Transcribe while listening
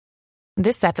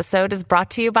This episode is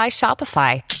brought to you by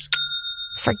Shopify.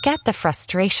 Forget the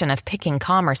frustration of picking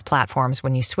commerce platforms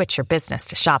when you switch your business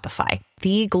to Shopify,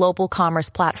 the global commerce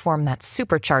platform that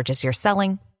supercharges your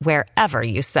selling wherever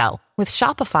you sell. With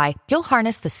Shopify, you'll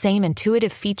harness the same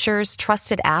intuitive features,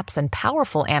 trusted apps, and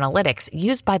powerful analytics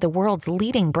used by the world's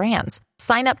leading brands.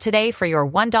 Sign up today for your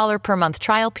 $1 per month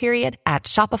trial period at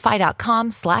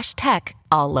shopify.com/tech,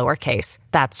 all lowercase.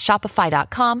 That's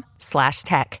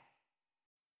shopify.com/tech.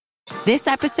 This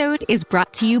episode is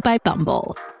brought to you by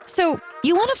Bumble. So,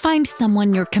 you want to find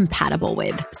someone you're compatible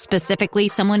with, specifically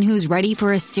someone who's ready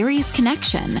for a serious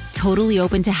connection, totally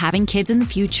open to having kids in the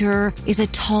future, is a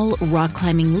tall,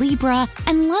 rock-climbing Libra,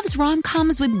 and loves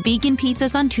rom-coms with vegan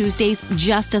pizzas on Tuesdays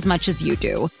just as much as you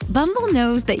do. Bumble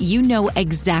knows that you know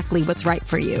exactly what's right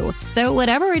for you. So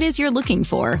whatever it is you're looking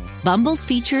for, Bumble's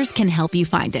features can help you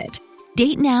find it.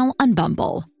 Date now on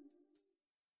Bumble.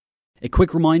 A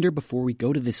quick reminder before we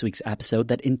go to this week's episode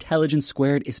that Intelligence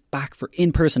Squared is back for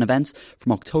in-person events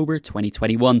from October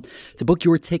 2021. To book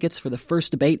your tickets for the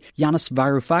first debate, Yanis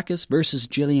Varoufakis versus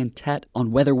Gillian Tett on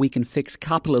whether we can fix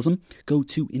capitalism, go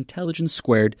to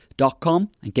intelligencesquared.com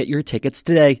and get your tickets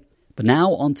today. But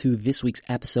now on to this week's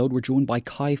episode. We're joined by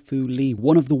Kai-Fu Lee,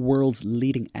 one of the world's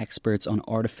leading experts on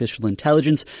artificial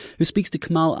intelligence, who speaks to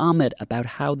Kamal Ahmed about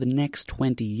how the next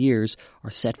 20 years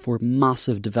are set for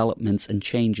massive developments and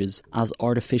changes as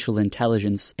artificial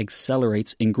intelligence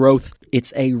accelerates in growth.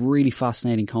 It's a really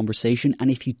fascinating conversation,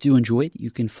 and if you do enjoy it, you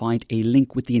can find a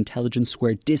link with the Intelligence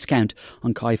Squared discount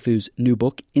on Kai-Fu's new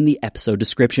book in the episode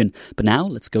description. But now,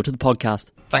 let's go to the podcast.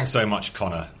 Thanks so much,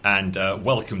 Connor, and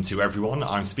welcome to everyone.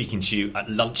 I'm speaking to you at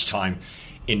lunchtime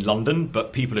in London,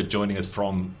 but people are joining us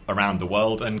from around the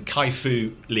world. And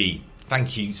Kai-Fu Lee,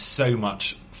 thank you so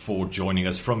much for joining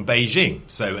us from Beijing.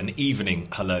 So an evening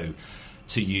hello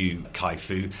to you,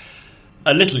 Kai-Fu.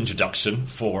 A little introduction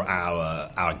for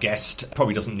our guest.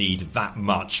 Probably doesn't need that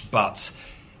much, but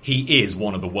he is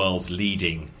one of the world's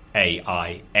leading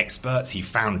AI experts. He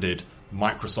founded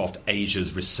Microsoft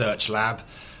Asia's research lab,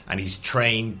 and he's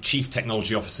trained chief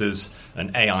technology officers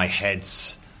and AI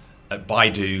heads at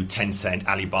Baidu, Tencent,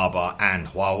 Alibaba, and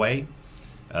Huawei.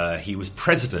 He was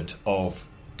president of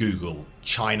Google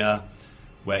China,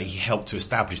 where he helped to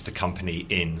establish the company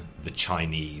in the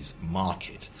Chinese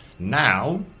market.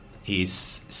 Now,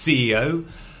 he's CEO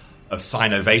of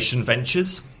Sinovation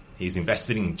Ventures. He's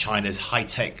invested in China's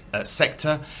high-tech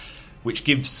sector, which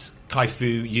gives Kai-Fu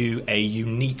you a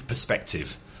unique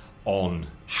perspective on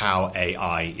how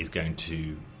AI is going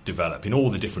to develop in all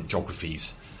the different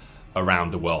geographies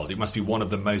around the world. It must be one of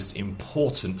the most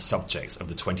important subjects of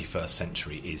the 21st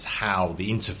century, is how the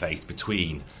interface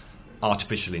between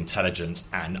artificial intelligence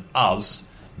and us,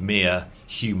 mere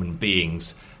human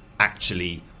beings,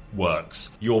 actually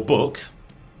works. Your book,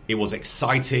 it was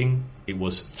exciting, it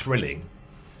was thrilling,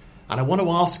 and I want to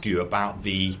ask you about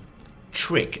the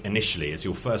trick initially, as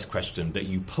your first question, that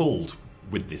you pulled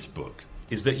with this book,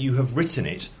 is that you have written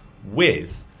it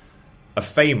with a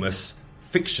famous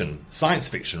science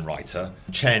fiction writer,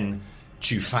 Chen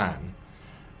Qiufan.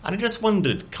 And I just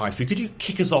wondered, Kai-Fu, could you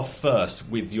kick us off first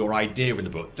with your idea of the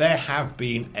book? There have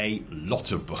been a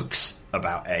lot of books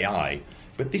about AI,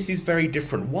 but this is very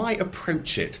different. Why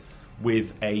approach it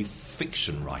with a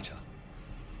fiction writer?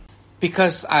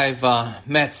 Because I've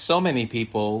met so many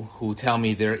people who tell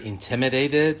me they're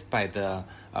intimidated by the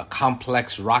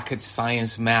complex rocket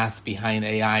science math behind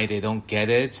AI. They don't get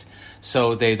it,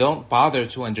 so they don't bother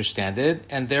to understand it,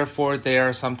 and therefore they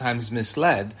are sometimes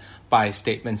misled by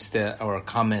statements or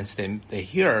comments they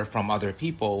hear from other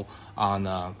people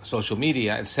on social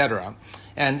media, etc.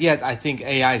 And yet I think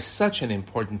AI is such an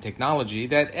important technology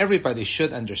that everybody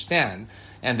should understand,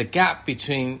 and the gap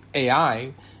between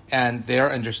AI and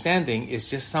their understanding is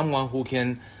just someone who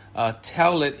can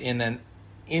tell it in an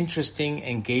interesting,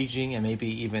 engaging, and maybe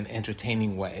even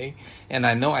entertaining way. And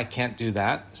I know I can't do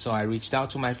that, so I reached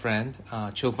out to my friend,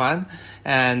 Qiufan,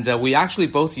 and we actually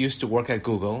both used to work at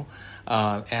Google,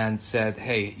 and said,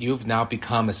 hey, you've now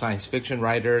become a science fiction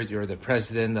writer. You're the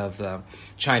president of the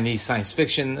Chinese Science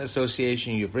Fiction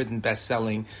Association. You've written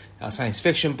best-selling science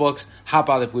fiction books. How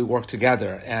about if we work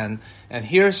together? And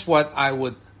here's what I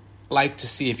would like to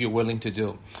see if you're willing to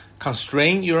do.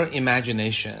 Constrain your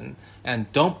imagination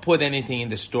and don't put anything in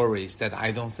the stories that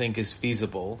I don't think is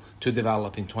feasible to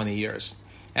develop in 20 years.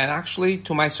 And actually,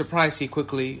 to my surprise, he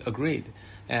quickly agreed.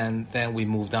 And then we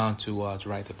moved on to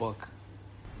write the book.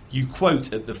 You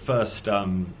quote at the first,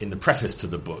 in the preface to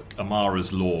the book,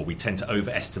 Amara's law: we tend to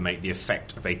overestimate the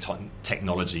effect of a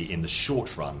technology in the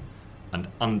short run and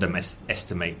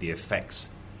underestimate the effects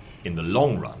in the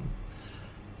long run.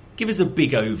 Give us a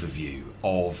big overview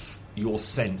of your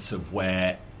sense of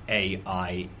where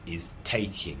AI is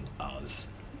taking us,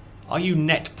 are you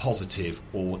net positive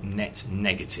or net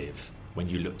negative when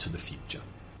you look to the future?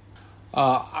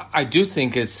 I do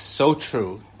think it's so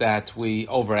true that we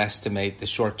overestimate the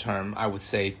short term, I would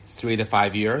say 3 to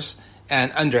 5 years,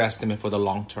 and underestimate for the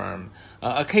long term.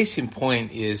 A case in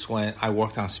point is when I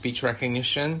worked on speech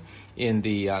recognition in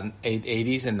the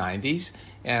 80s and 90s.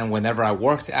 And whenever I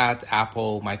worked at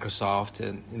Apple, Microsoft,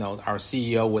 and our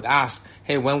CEO would ask,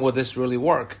 hey, when will this really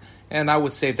work? And I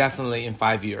would say definitely in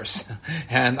 5 years.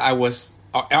 And I was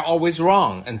always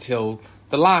wrong until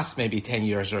the last maybe 10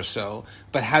 years or so.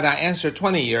 But had I answered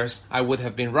 20 years, I would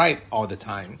have been right all the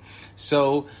time.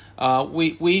 So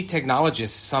we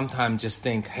technologists sometimes just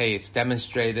think, hey, it's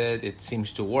demonstrated, it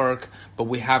seems to work, but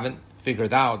we haven't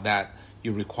figured out that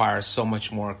you require so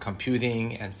much more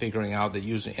computing and figuring out the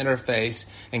user interface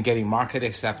and getting market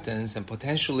acceptance and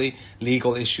potentially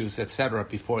legal issues, etc.,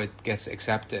 before it gets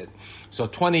accepted. So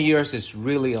 20 years is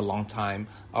really a long time.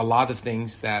 A lot of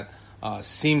things that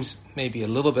seems maybe a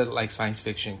little bit like science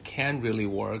fiction can really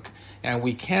work, and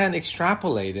we can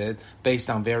extrapolate it based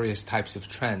on various types of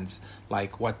trends,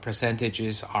 like what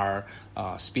percentages are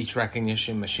speech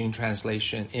recognition, machine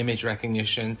translation, image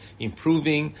recognition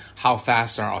improving, how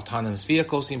fast are autonomous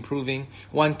vehicles improving.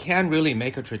 One can really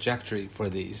make a trajectory for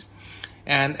these.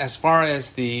 And as far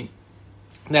as the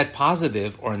net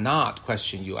positive or not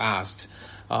question you asked,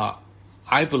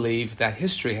 I believe that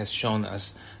history has shown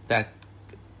us that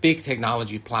big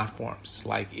technology platforms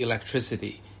like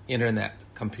electricity, internet,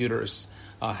 computers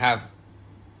have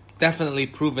definitely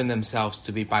proven themselves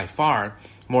to be by far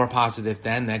more positive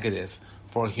than negative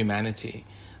for humanity.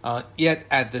 Yet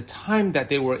at the time that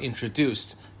they were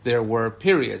introduced, there were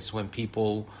periods when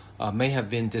people may have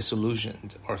been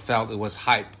disillusioned or felt it was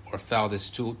hype or felt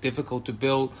it's too difficult to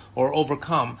build or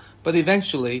overcome. But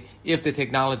eventually, if the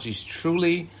technology is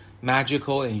truly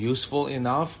magical and useful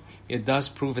enough, it does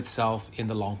prove itself in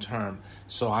the long term.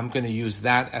 So I'm going to use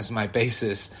that as my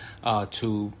basis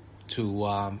to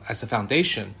as a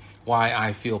foundation why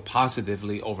I feel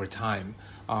positively over time.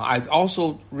 I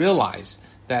also realize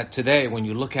that today, when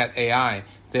you look at AI,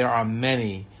 there are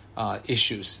many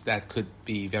issues that could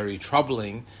be very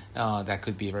troubling, that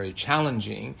could be very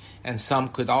challenging, and some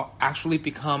could actually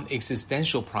become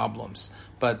existential problems.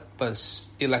 But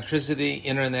electricity,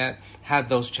 internet had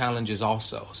those challenges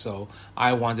also. So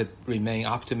I want to remain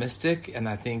optimistic, and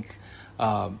I think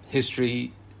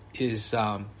history is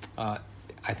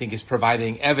is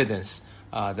providing evidence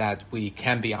that we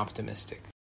can be optimistic.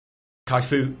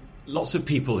 Kai-Fu, lots of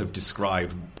people have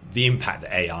described the impact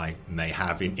that AI may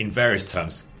have in various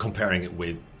terms, comparing it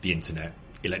with the internet,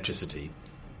 electricity.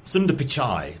 Sundar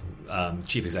Pichai,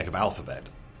 chief executive of Alphabet,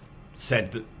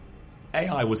 said that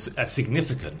AI was as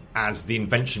significant as the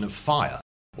invention of fire,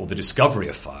 or the discovery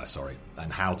of fire,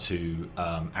 and how to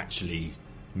actually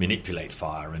manipulate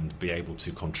fire and be able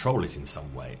to control it in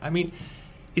some way. I mean,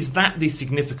 is that the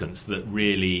significance that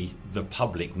really the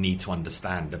public need to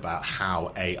understand about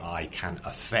how AI can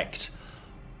affect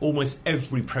almost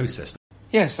every process?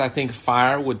 Yes, I think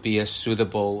fire would be a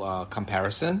suitable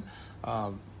comparison.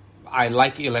 I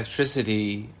like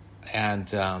electricity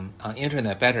and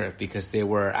internet better because they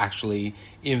were actually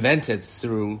invented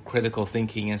through critical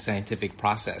thinking and scientific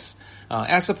process,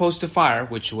 as opposed to fire,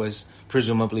 which was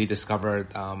presumably discovered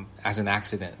as an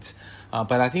accident.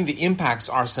 But I think the impacts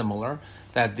are similar,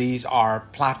 that these are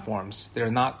platforms.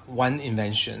 They're not one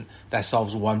invention that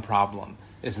solves one problem.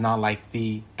 It's not like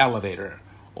the elevator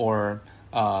or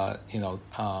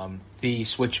the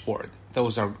switchboard.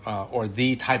 Those are or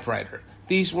the typewriter.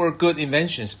 These were good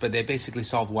inventions, but they basically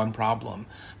solved one problem.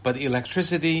 But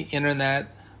electricity,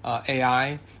 internet,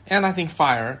 AI, and I think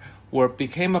fire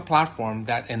became a platform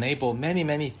that enabled many,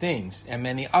 many things and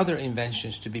many other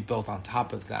inventions to be built on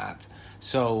top of that.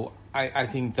 So I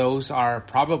think those are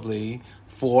probably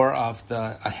four of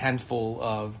a handful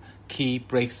of key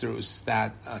breakthroughs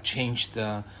that changed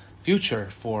the future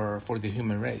for the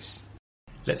human race.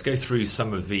 Let's go through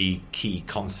some of the key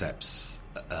concepts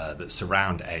that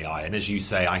surround AI, and as you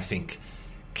say, I think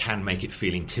can make it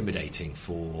feel intimidating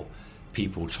for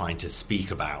people trying to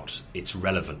speak about its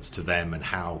relevance to them and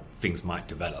how things might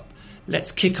develop.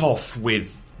 Let's kick off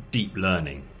with deep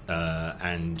learning,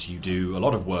 and you do a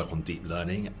lot of work on deep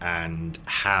learning and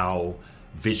how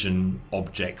vision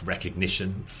object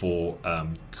recognition for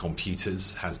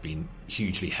computers has been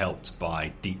hugely helped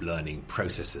by deep learning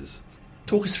processes.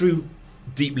 Talk us through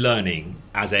deep learning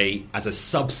as a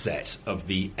subset of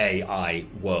the AI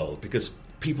world, because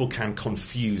people can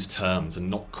confuse terms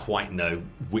and not quite know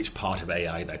which part of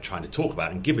AI they're trying to talk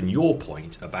about. And given your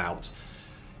point about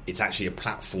it's actually a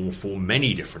platform for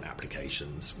many different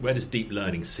applications. Where does deep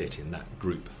learning sit in that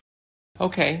group?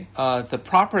 Okay, the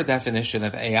proper definition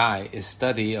of AI is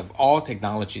study of all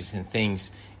technologies and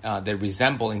things that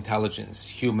resemble intelligence,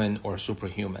 human or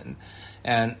superhuman.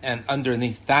 And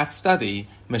underneath that study,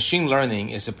 machine learning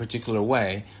is a particular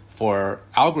way for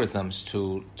algorithms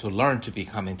to learn to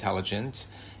become intelligent,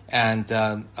 and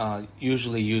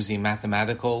usually using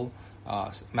mathematically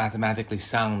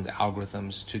sound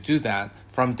algorithms to do that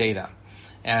from data.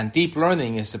 And deep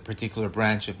learning is a particular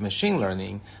branch of machine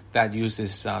learning that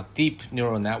uses deep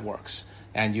neural networks.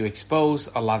 And you expose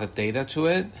a lot of data to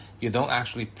it. You don't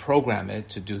actually program it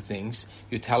to do things.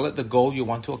 You tell it the goal you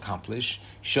want to accomplish,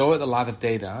 show it a lot of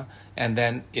data, and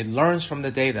then it learns from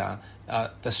the data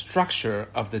the structure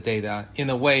of the data in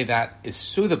a way that is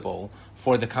suitable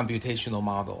for the computational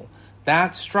model.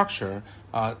 That structure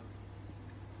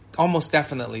almost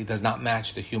definitely does not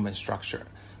match the human structure,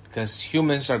 because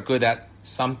humans are good at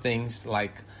some things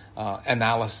like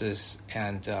analysis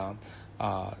and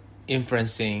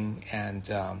inferencing and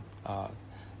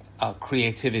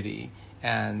creativity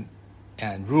and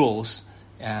rules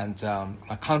and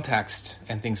context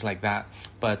and things like that.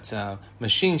 But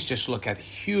machines just look at a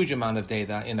huge amount of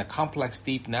data in a complex,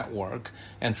 deep network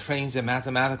and trains a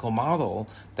mathematical model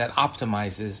that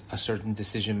optimizes a certain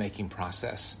decision-making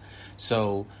process.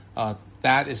 So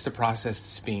that is the process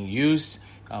that's being used.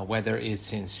 Whether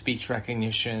it's in speech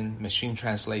recognition, machine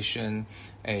translation,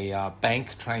 a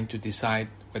bank trying to decide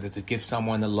whether to give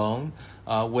someone a loan,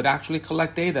 would actually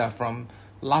collect data from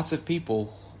lots of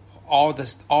people, all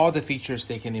the features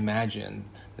they can imagine,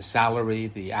 the salary,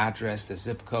 the address, the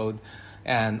zip code,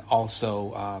 and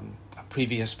also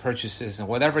previous purchases and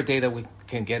whatever data we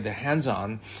can get their hands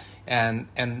on, and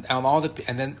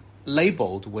then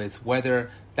labeled with whether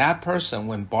that person,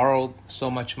 when borrowed so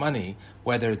much money,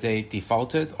 whether they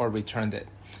defaulted or returned it.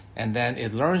 And then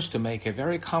it learns to make a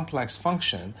very complex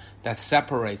function that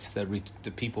separates the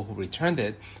people who returned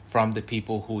it from the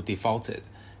people who defaulted.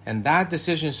 And that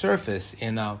decision surface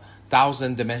in a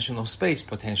 1,000-dimensional space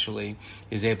potentially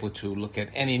is able to look at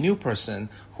any new person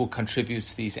who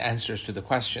contributes these answers to the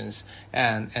questions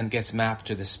and gets mapped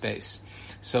to the space.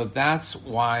 So that's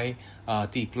why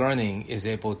deep learning is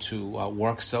able to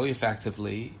work so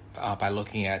effectively by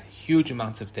looking at huge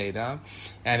amounts of data,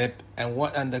 and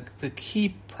the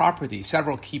key properties,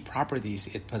 several key properties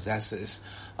it possesses.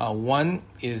 One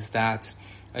is that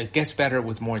it gets better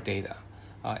with more data.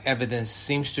 Evidence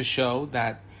seems to show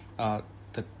that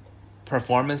the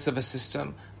performance of a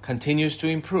system continues to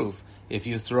improve if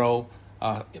you throw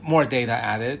more data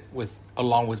at it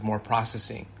along with more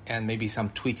processing and maybe some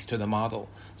tweaks to the model.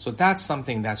 So that's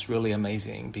something that's really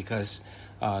amazing, because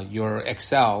your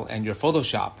Excel and your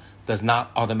Photoshop does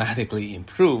not automatically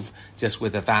improve just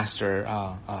with a faster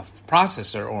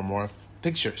processor or more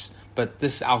pictures. But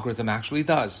this algorithm actually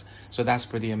does. So that's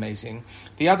pretty amazing.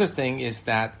 The other thing is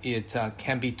that it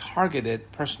can be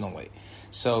targeted personally.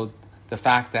 So the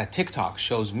fact that TikTok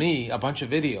shows me a bunch of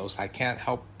videos I can't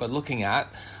help but looking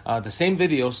at, the same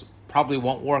videos probably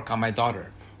won't work on my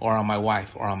daughter or on my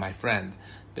wife or on my friend.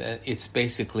 It's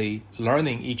basically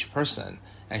learning each person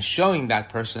and showing that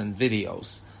person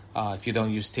videos. If you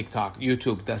don't use TikTok,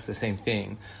 YouTube does the same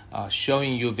thing,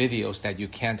 showing you videos that you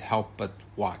can't help but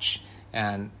watch.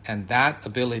 And that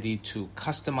ability to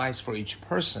customize for each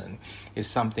person is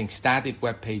something static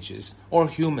web pages or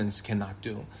humans cannot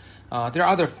do. There are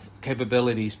other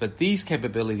capabilities, but these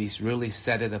capabilities really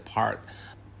set it apart.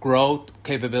 Growth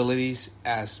capabilities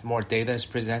as more data is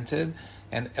presented,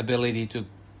 and ability to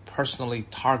personally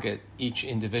target each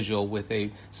individual with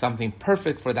something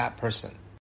perfect for that person.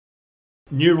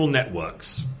 Neural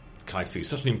networks, Kai-Fu,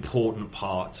 such an important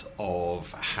part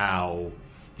of how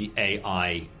the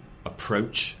AI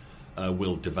approach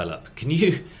will develop. Can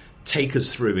you take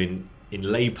us through in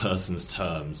layperson's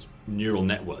terms neural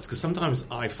networks? Because sometimes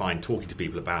I find talking to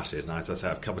people about it, and as I say,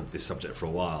 I've covered this subject for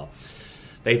a while,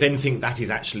 they then think that is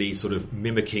actually sort of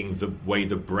mimicking the way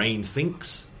the brain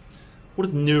thinks. What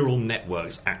do neural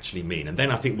networks actually mean? And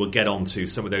then I think we'll get on to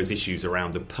some of those issues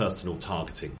around the personal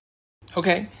targeting.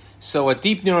 Okay, so a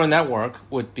deep neural network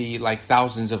would be like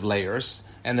thousands of layers,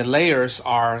 and the layers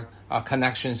are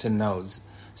connections and nodes.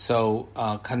 So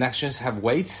connections have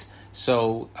weights.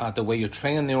 So the way you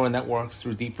train a neural network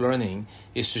through deep learning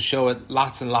is to show it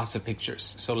lots and lots of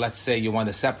pictures. So let's say you want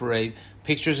to separate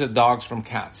pictures of dogs from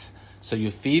cats. So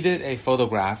you feed it a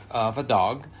photograph of a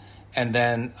dog, and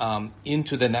then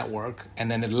into the network,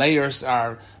 and then the layers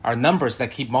are numbers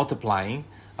that keep multiplying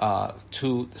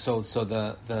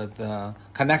the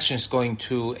connections going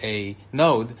to a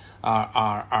node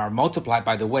are multiplied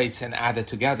by the weights and added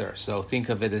together. So think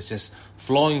of it as just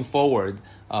flowing forward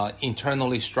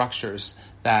internally structures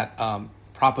that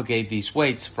propagate these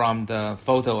weights from the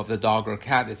photo of the dog or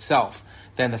cat itself.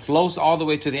 Then it flows all the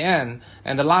way to the end,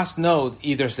 and the last node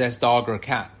either says dog or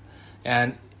cat.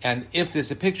 And if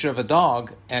there's a picture of a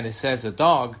dog and it says a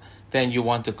dog, then you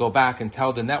want to go back and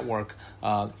tell the network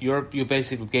you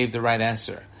basically gave the right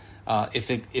answer.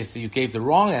 If you gave the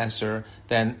wrong answer,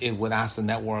 then it would ask the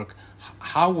network,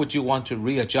 how would you want to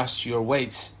readjust your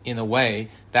weights in a way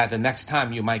that the next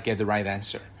time you might get the right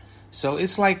answer? So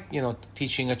it's like,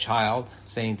 teaching a child,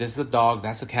 saying this is a dog,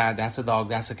 that's a cat, that's a dog,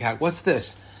 that's a cat, what's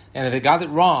this? And if they got it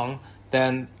wrong,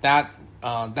 then that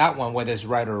one, whether it's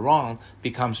right or wrong,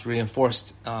 becomes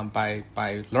reinforced by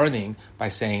learning, by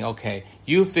saying, okay,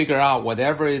 you figure out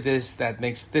whatever it is that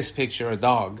makes this picture a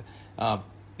dog,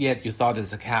 yet you thought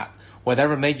it's a cat.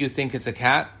 Whatever made you think it's a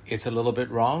cat, it's a little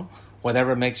bit wrong.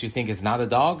 Whatever makes you think it's not a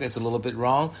dog, it's a little bit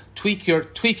wrong. Tweak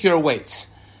your weights.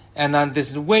 And then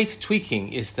this weight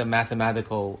tweaking is the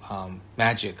mathematical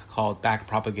magic called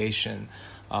backpropagation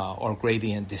or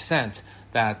gradient descent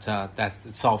that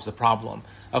solves the problem.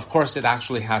 Of course, it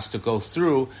actually has to go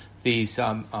through these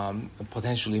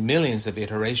potentially millions of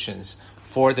iterations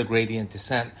for the gradient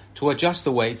descent to adjust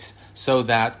the weights so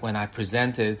that when I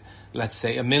presented, let's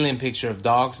say, 1 million pictures of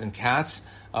dogs and cats,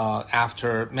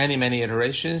 after many, many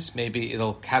iterations, maybe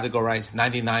it'll categorize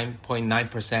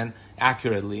 99.9%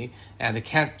 accurately, and it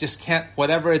can't,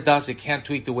 whatever it does, it can't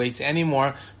tweak the weights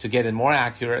anymore to get it more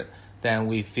accurate. Then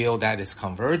we feel that it's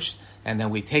converged, and then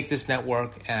we take this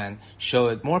network and show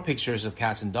it more pictures of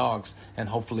cats and dogs, and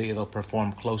hopefully it'll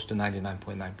perform close to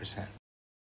 99.9%.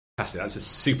 Fantastic. That's a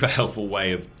super helpful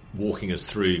way of walking us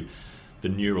through the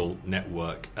neural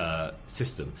network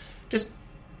system. Just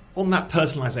on that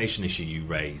personalization issue you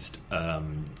raised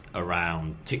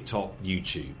around TikTok,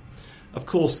 YouTube, of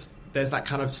course, there's that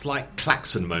kind of slight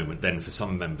klaxon moment then for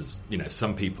some members,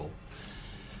 some people.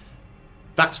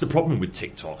 That's the problem with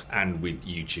TikTok and with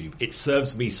YouTube. It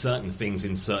serves me certain things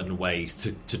in certain ways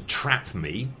to trap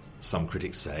me, some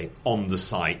critics say, on the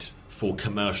site for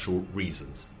commercial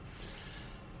reasons.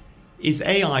 Is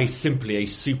AI simply a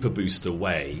super booster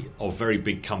way of very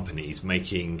big companies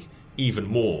making even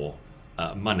more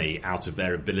money out of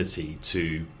their ability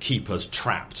to keep us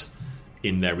trapped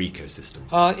in their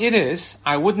ecosystems? It is.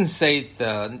 I wouldn't say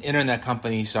the internet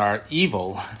companies are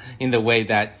evil in the way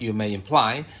that you may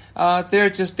imply. They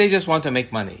just want to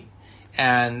make money,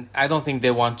 and I don't think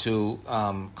they want to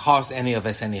cause any of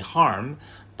us any harm.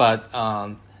 But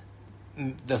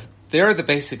they're the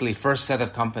basically first set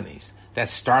of companies that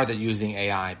started using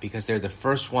AI because they're the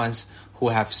first ones who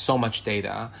have so much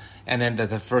data, and then they're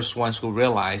the first ones who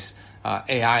realize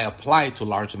AI applied to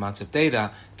large amounts of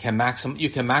data you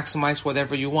can maximize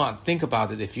whatever you want. Think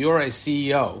about it. If you're a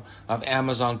CEO of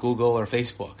Amazon, Google, or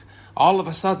Facebook, all of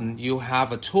a sudden you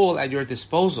have a tool at your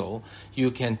disposal.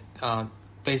 You can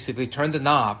basically turn the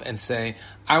knob and say,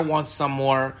 I want some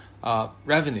more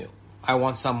revenue. I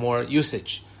want some more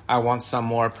usage. I want some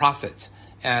more profit.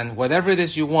 And whatever it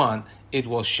is you want, it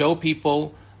will show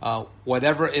people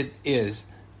whatever it is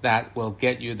that will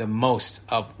get you the most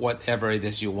of whatever it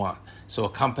is you want. So a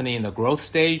company in the growth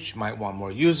stage might want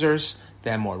more users,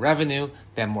 then more revenue,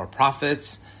 then more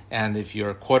profits. And if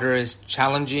your quarter is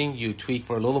challenging, you tweak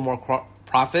for a little more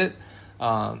profit.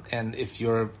 And if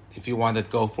you want to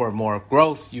go for more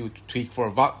growth, you tweak for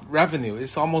revenue.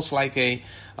 It's almost like a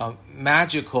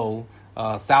magical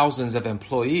thousands of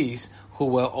employees who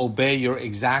will obey your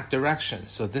exact direction.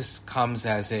 So this comes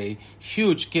as a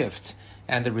huge gift.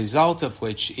 And the result of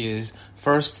which is,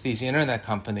 first, these internet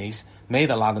companies made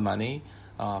a lot of money.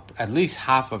 At least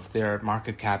half of their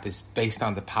market cap is based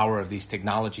on the power of these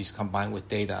technologies combined with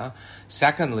data.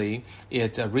 Secondly,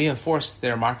 it reinforced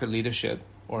their market leadership,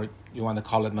 or you want to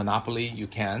call it monopoly, you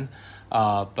can.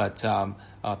 But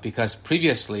because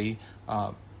previously,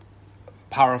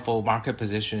 powerful market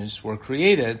positions were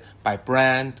created by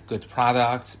brand, good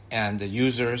products, and the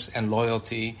users and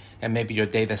loyalty, and maybe your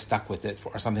data stuck with it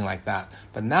or something like that.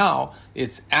 But now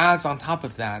it adds on top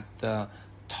of that the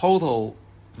total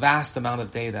vast amount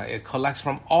of data it collects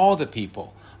from all the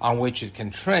people on which it can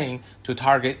train to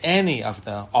target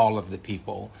all of the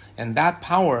people. And that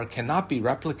power cannot be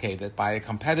replicated by a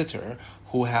competitor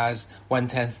who has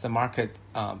 1/10 the market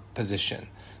position.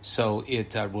 So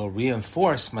it will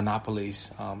reinforce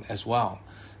monopolies as well.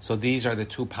 So these are the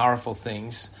two powerful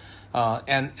things.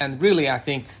 And really, I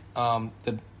think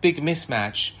the big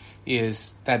mismatch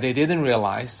is that they didn't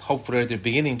realize, hopefully they're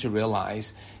beginning to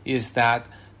realize, is that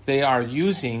they are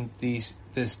using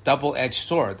this double-edged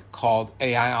sword called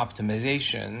AI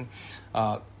optimization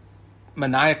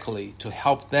maniacally to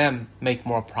help them make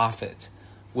more profit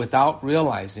without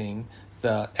realizing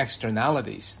the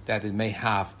externalities that it may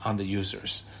have on the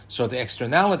users. So the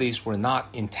externalities were not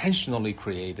intentionally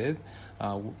created.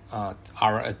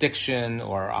 Our addiction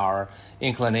or our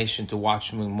inclination to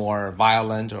watching more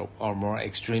violent or more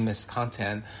extremist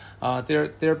content,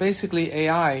 they're basically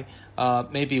AI,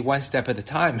 maybe one step at a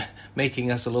time,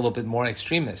 making us a little bit more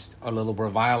extremist, a little more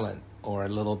violent, or a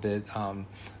little bit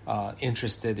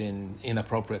interested in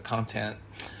inappropriate content,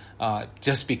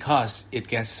 just because it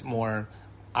gets more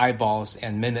eyeballs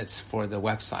and minutes for the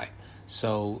website.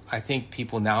 So I think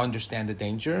people now understand the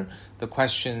danger. The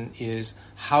question is,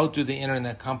 how do the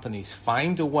internet companies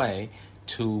find a way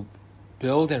to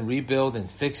build and rebuild and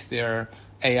fix their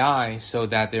AI so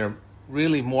that they're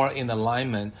really more in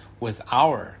alignment with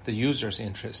the user's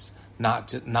interests, not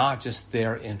just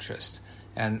their interests.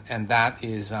 And that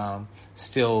is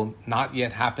still not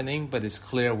yet happening, but it's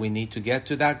clear we need to get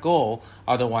to that goal.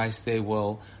 Otherwise, they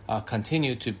will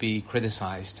continue to be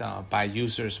criticized by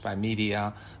users, by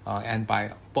media, and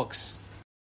by books.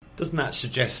 Doesn't that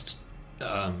suggest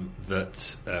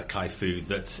that, Kai-Fu,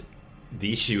 that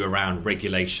the issue around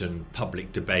regulation,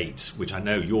 public debate, which I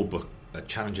know your book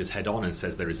challenges head on and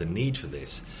says there is a need for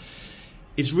this,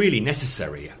 is really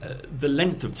necessary? The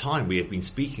length of time we have been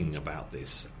speaking about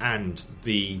this and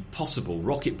the possible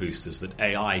rocket boosters that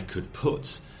AI could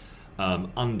put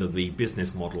under the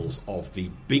business models of the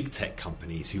big tech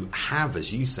companies who have,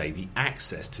 as you say, the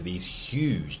access to these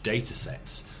huge data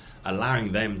sets,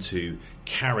 allowing them to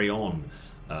carry on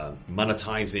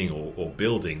monetizing or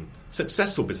building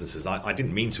successful businesses. I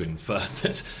didn't mean to infer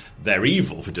that they're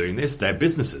evil for doing this. They're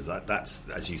businesses. That's,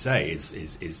 as you say,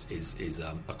 is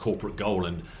a corporate goal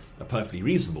and a perfectly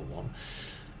reasonable one.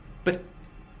 But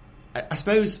I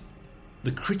suppose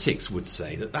the critics would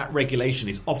say that regulation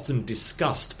is often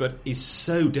discussed, but is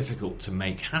so difficult to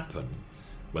make happen.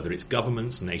 Whether it's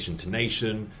governments, nation to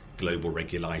nation, global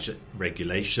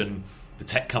regulation. The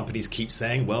tech companies keep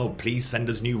saying, well, please send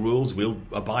us new rules, we'll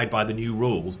abide by the new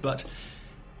rules. But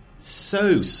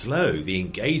so slow, the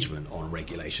engagement on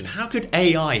regulation. How could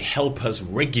AI help us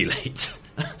regulate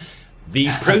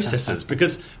these processes?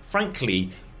 Because, frankly,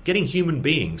 getting human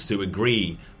beings to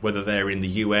agree, whether they're in the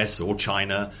US or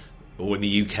China or in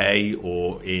the UK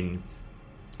or in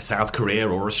South Korea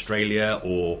or Australia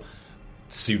or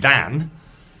Sudan,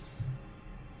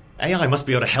 AI must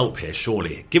be able to help here,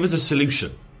 surely. Give us a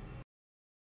solution.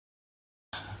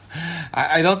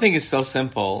 I don't think it's so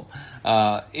simple.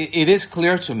 It is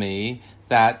clear to me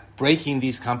that breaking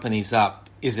these companies up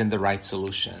isn't the right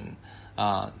solution.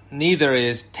 Neither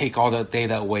is take all the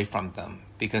data away from them,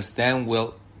 because then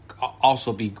will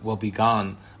be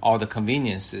gone all the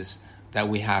conveniences that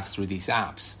we have through these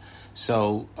apps.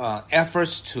 So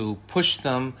efforts to push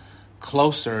them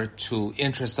closer to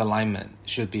interest alignment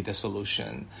should be the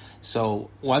solution. So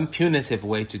one punitive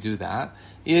way to do that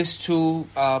is to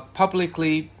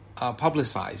publicly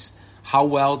publicize how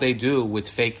well they do with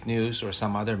fake news or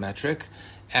some other metric,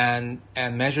 and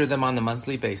measure them on a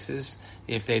monthly basis.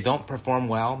 If they don't perform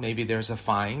well, maybe there's a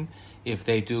fine. If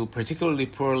they do particularly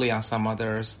poorly on some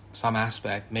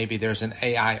aspect, maybe there's an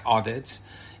AI audit.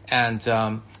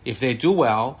 And if they do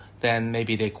well, then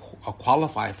maybe they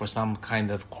qualify for some kind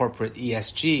of corporate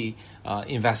ESG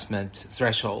investment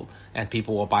threshold, and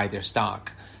people will buy their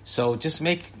stock. So just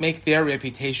make their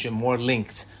reputation more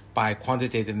linked by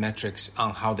quantitative metrics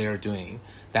on how they are doing.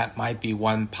 That might be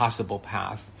one possible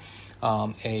path.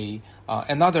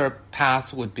 Another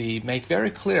path would be make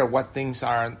very clear what things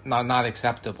are not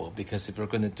acceptable, because if we're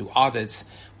going to do audits,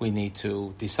 we need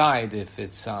to decide if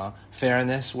it's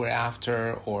fairness we're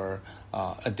after, or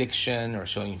addiction, or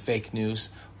showing fake news.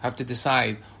 We have to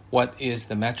decide what is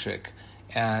the metric.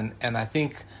 And I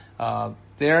think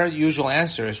their usual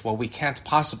answer is, well, we can't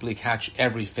possibly catch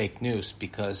every fake news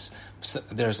because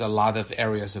there's a lot of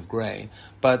areas of gray.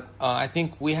 But I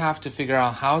think we have to figure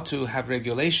out how to have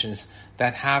regulations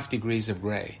that have degrees of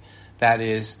gray. That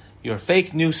is, your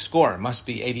fake news score must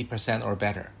be 80% or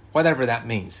better, whatever that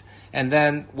means. And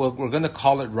then we're going to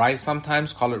call it right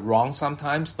sometimes, call it wrong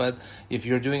sometimes. But if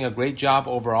you're doing a great job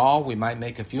overall, we might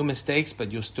make a few mistakes, but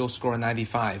you'll still score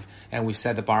 95, and we've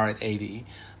set the bar at 80.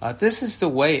 This is the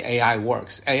way AI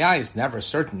works. AI is never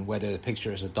certain whether the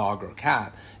picture is a dog or a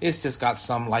cat. It's just got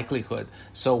some likelihood.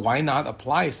 So why not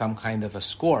apply some kind of a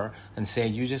score and say,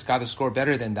 you just got to score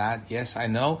better than that? Yes, I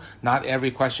know not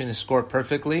every question is scored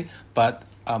perfectly, but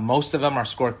most of them are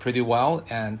scored pretty well,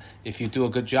 and if you do a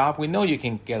good job, we know you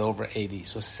can get over 80.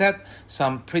 So set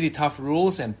some pretty tough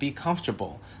rules and be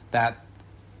comfortable that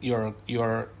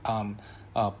your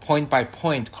point by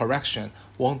point correction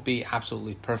won't be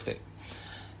absolutely perfect.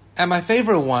 And my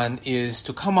favorite one is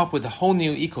to come up with a whole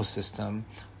new ecosystem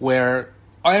where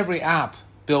every app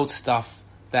builds stuff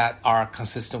that are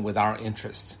consistent with our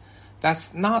interests.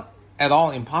 That's not at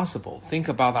all impossible. Think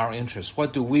about our interests.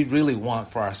 What do we really want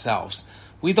for ourselves?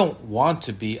 We don't want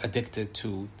to be addicted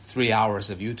to 3 hours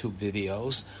of YouTube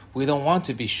videos. We don't want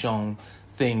to be shown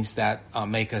things that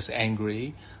make us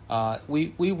angry. What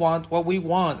we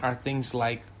want are things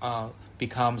like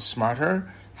become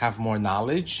smarter, have more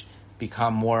knowledge,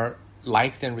 become more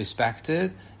liked and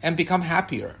respected, and become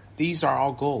happier. These are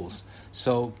our goals.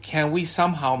 So can we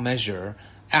somehow measure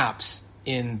apps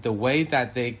in the way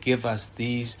that they give us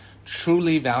these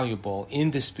truly valuable,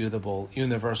 indisputable,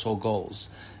 universal goals?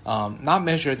 Not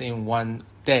measured in one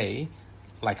day,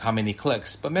 like how many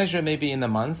clicks, but measured maybe in a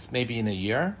month, maybe in a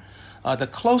year. The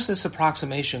closest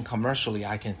approximation commercially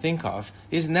I can think of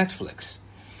is Netflix.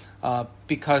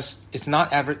 Because it's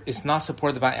not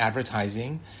supported by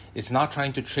advertising. It's not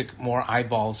trying to trick more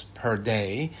eyeballs per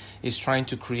day. It's trying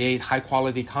to create high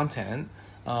quality content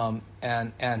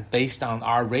and based on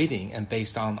our rating and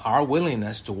based on our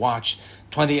willingness to watch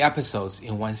 20 episodes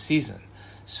in one season.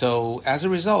 So as a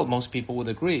result, most people would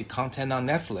agree content on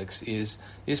Netflix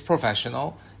is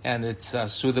professional and it's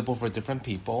suitable for different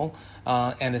people,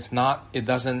 and it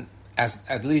doesn't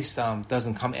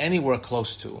come anywhere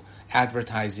close to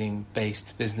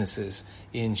advertising-based businesses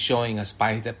in showing us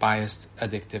biased,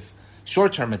 addictive,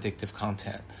 short-term addictive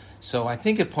content. So I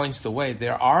think it points the way.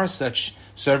 There are such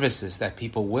services that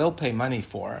people will pay money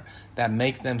for that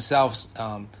make themselves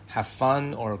have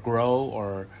fun or grow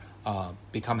or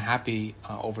become happy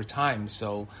over time.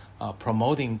 So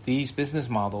promoting these business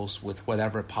models with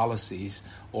whatever policies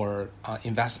or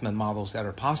investment models that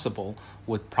are possible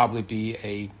would probably be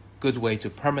a good way to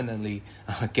permanently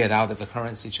get out of the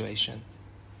current situation.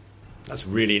 That's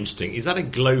really interesting. Is that a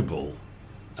global...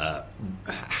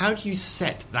 how do you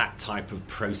set that type of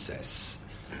process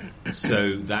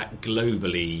so that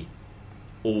globally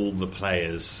all the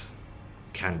players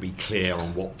can be clear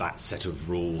on what that set of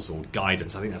rules or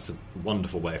guidance, I think that's a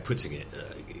wonderful way of putting it,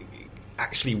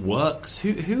 actually works?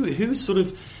 Who sort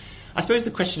of... I suppose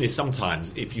the question is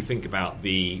sometimes, if you think about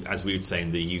the, as we would say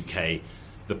in the UK,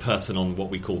 the person on what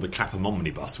we call the Clapham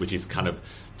omnibus, which is kind of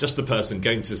just the person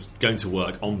going to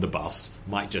work on the bus,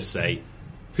 might just say,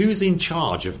 who's in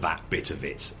charge of that bit of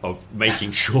it, of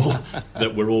making sure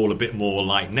that we're all a bit more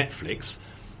like Netflix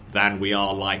than we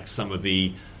are like some of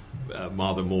the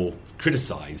rather more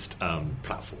criticised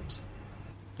platforms?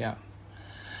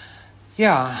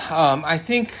 I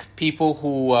think people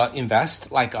who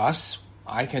invest like us,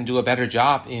 I can do a better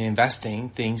job in investing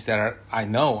things that I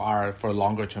know are for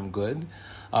longer term good.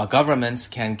 Governments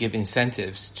can give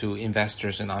incentives to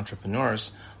investors and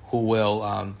entrepreneurs who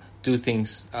will do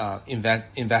things,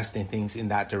 invest in things in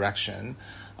that direction.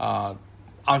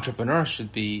 Entrepreneurs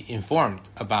should be informed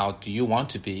about, do you want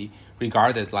to be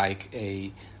regarded like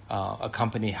a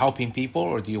company helping people,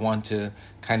 or do you want to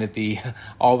kind of be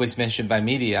always mentioned by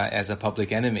media as a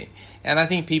public enemy? And I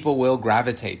think people will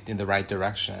gravitate in the right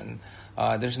direction.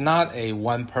 There's not a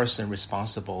one person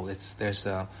responsible. There's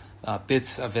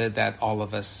bits of it that all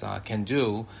of us can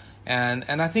do, and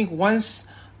I think once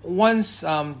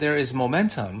there is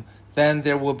momentum, then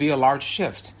there will be a large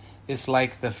shift. It's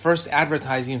like the first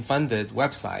advertising-funded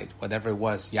website, whatever it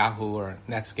was, Yahoo or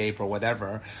Netscape or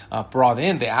whatever, brought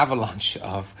in the avalanche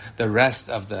of the rest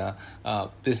of the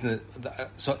business.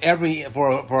 So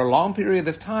for a long period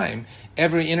of time,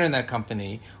 every internet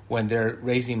company, when they're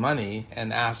raising money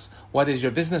and ask, what is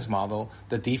your business model,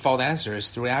 the default answer is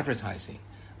through advertising.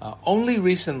 Only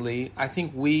recently, I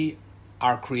think we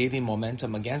are creating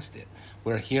momentum against it.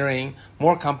 We're hearing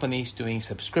more companies doing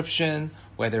subscription,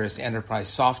 whether it's enterprise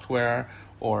software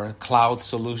or cloud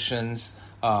solutions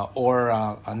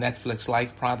or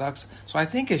Netflix-like products. So I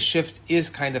think a shift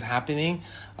is kind of happening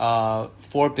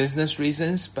for business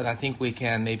reasons, but I think we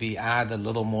can maybe add a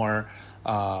little more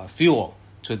fuel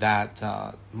to that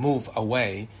move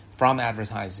away from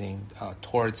advertising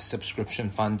towards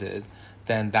subscription-funded.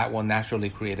 Then that will naturally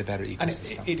create a better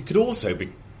ecosystem. And it could also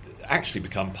actually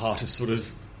become part of sort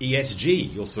of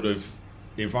ESG, your sort of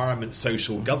environment,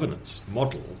 social governance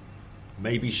model,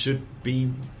 maybe should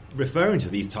be referring to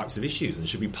these types of issues and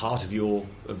should be part of your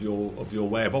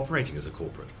way of operating as a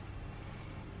corporate.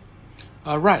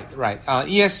 Right.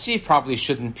 ESG probably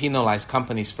shouldn't penalize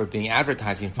companies for being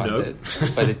advertising funded, no.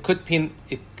 But it could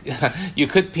you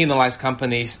could penalize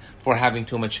companies for having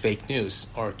too much fake news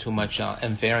or too much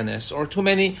unfairness or too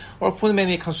many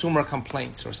consumer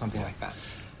complaints or something like that.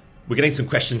 We're getting some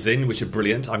questions in, which are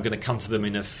brilliant. I'm going to come to them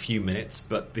in a few minutes,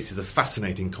 but this is a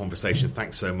fascinating conversation.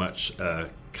 Thanks so much,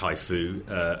 Kai-Fu,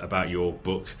 about your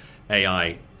book,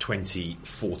 AI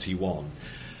 2041.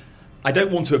 I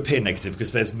don't want to appear negative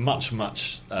because there's much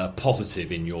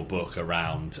positive in your book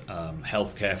around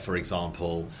healthcare, for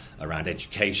example, around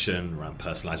education, around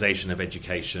personalization of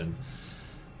education.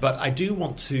 But I do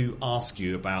want to ask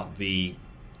you about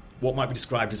what might be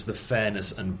described as the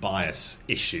fairness and bias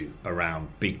issue around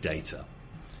big data,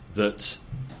 that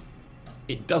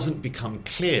it doesn't become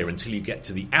clear until you get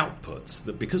to the outputs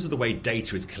that because of the way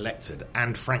data is collected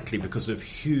and frankly because of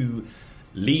who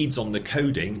leads on the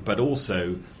coding but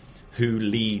also who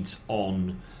leads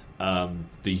on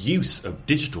the use of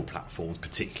digital platforms,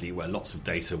 particularly where lots of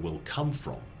data will come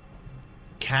from,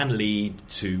 can lead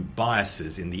to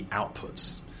biases in the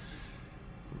outputs.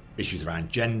 Issues around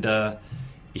gender,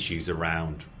 issues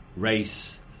around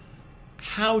race.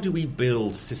 How do we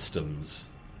build systems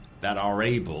that are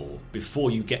able,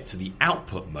 before you get to the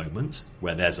output moment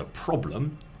where there's a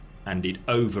problem and it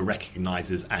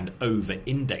over-recognizes and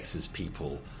over-indexes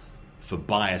people for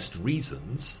biased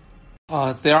reasons?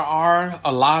 There are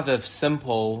a lot of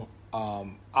simple,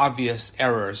 obvious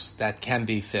errors that can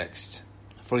be fixed.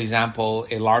 For example,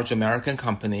 a large American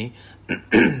company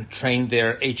trained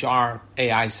their HR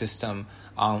AI system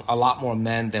on a lot more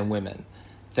men than women.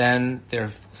 Then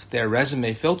their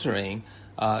resume filtering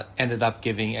ended up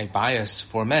giving a bias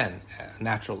for men,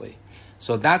 naturally.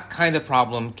 So that kind of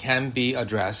problem can be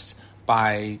addressed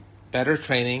by better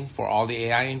training for all the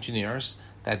AI engineers,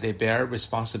 that they bear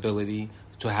responsibility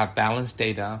to have balanced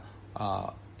data,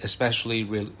 especially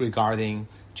regarding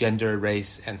gender,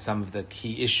 race, and some of the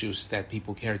key issues that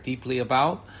people care deeply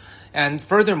about. And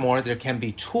furthermore, there can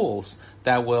be tools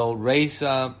that will raise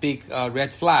a big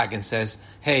red flag and says,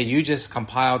 hey, you just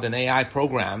compiled an AI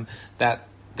program that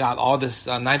got all this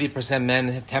 90%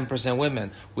 men, 10%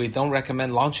 women. We don't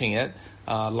recommend launching it.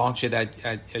 Launch it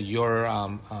at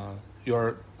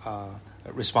your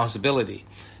responsibility.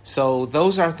 So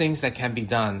those are things that can be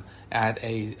done at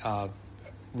a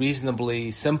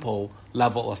reasonably simple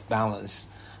level of balance.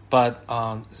 But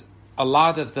a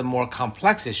lot of the more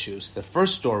complex issues, the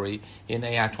first story in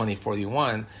AI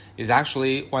 2041 is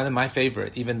actually one of my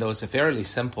favorite, even though it's a fairly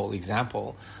simple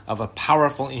example of a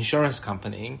powerful insurance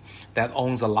company that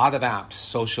owns a lot of apps,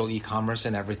 social e-commerce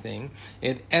and everything.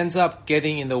 It ends up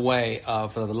getting in the way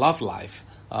of the love life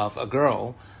of a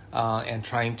girl and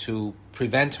trying to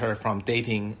prevent her from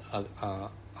dating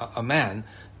a man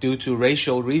due to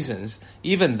racial reasons,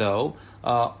 even though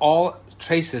all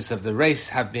traces of the race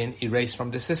have been erased from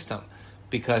the system,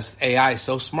 because AI is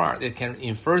so smart, it can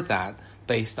infer that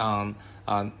based on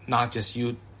not just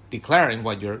you declaring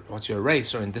what's your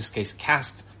race, or in this case,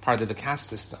 caste, part of the caste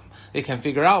system. It can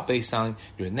figure out based on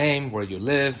your name, where you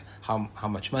live, how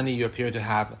much money you appear to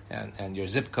have, and your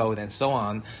zip code, and so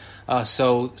on.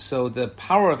 So the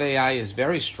power of AI is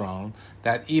very strong,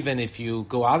 that even if you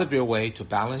go out of your way to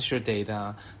balance your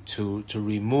data, to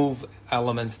remove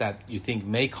elements that you think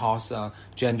may cause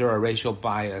gender or racial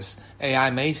bias, AI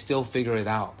may still figure it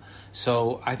out.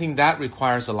 So I think that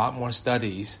requires a lot more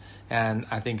studies. And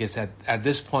I think it's at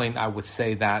this point, I would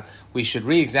say that we should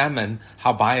re-examine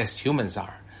how biased humans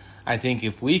are. I think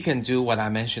if we can do what I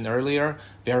mentioned earlier,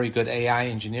 very good AI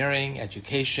engineering,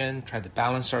 education, try to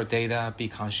balance our data, be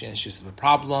conscientious of the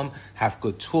problem, have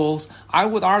good tools, I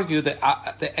would argue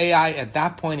that the AI at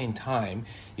that point in time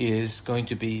is going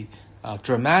to be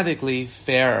dramatically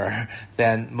fairer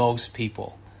than most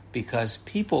people, because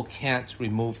people can't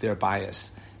remove their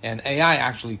bias. And AI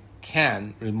actually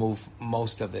can remove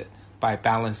most of it by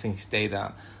balancing its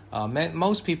data.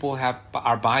 Most people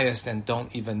are biased and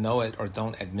don't even know it or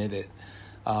don't admit it.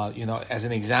 As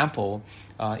an example,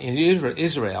 in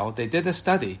Israel, they did a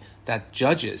study that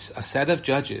a set of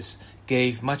judges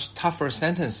gave much tougher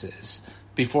sentences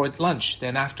before lunch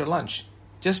than after lunch,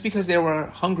 just because they were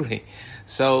hungry.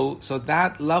 So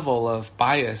that level of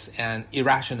bias and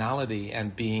irrationality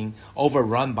and being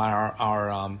overrun by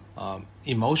our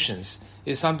emotions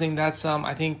is something that's,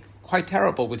 I think, quite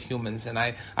terrible with humans. And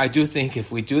I do think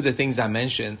if we do the things I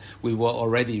mentioned, we will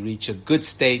already reach a good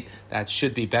state that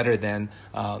should be better than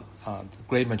the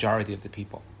great majority of the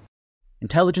people.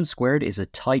 Intelligence Squared is a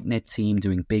tight-knit team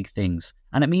doing big things,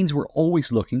 and it means we're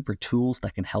always looking for tools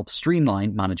that can help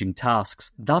streamline managing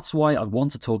tasks. That's why I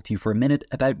want to talk to you for a minute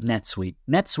about NetSuite.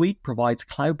 NetSuite provides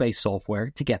cloud-based software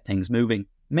to get things moving.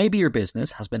 Maybe your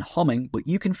business has been humming, but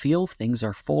you can feel things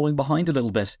are falling behind a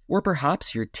little bit. Or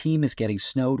perhaps your team is getting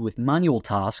snowed with manual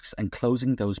tasks and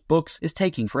closing those books is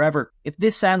taking forever. If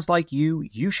this sounds like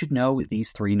you should know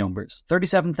these three numbers: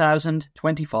 37,000,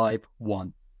 25,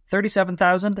 1.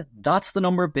 37,000, that's the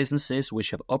number of businesses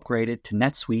which have upgraded to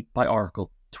NetSuite by Oracle.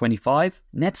 25,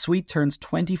 NetSuite turns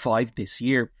 25 this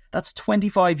year. That's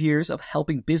 25 years of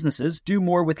helping businesses do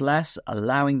more with less,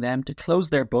 allowing them to close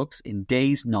their books in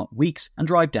days, not weeks, and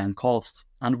drive down costs.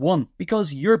 And 1,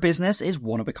 because your business is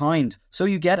one of a kind. So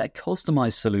you get a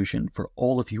customized solution for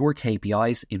all of your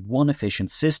KPIs in one efficient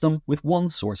system with one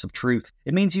source of truth.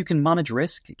 It means you can manage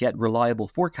risk, get reliable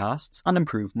forecasts, and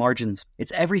improve margins.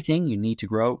 It's everything you need to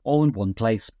grow all in one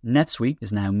place. NetSuite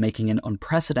is now making an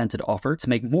unprecedented offer to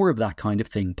make more of that kind of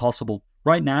thing possible.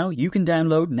 Right now, you can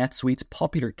download NetSuite's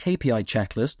popular KPI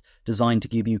checklist designed to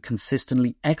give you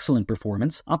consistently excellent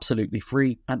performance absolutely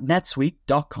free at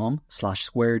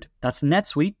netsuite.com/squared. That's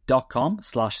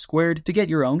netsuite.com/squared to get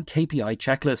your own KPI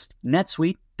checklist.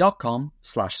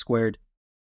 netsuite.com/squared.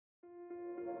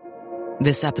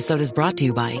 This episode is brought to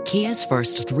you by Kia's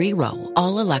first 3-row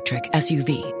all-electric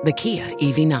SUV, the Kia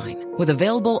EV9, with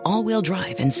available all-wheel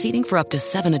drive and seating for up to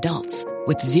 7 adults.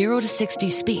 With 0 to 60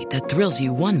 speed that thrills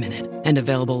you 1 minute and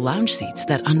available lounge seats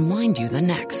that unwind you the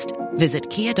next. Visit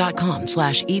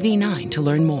kia.com/EV9 to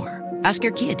learn more. Ask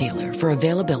your Kia dealer for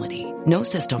availability. No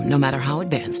system, no matter how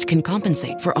advanced, can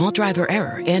compensate for all driver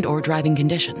error and or driving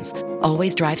conditions.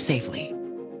 Always drive safely.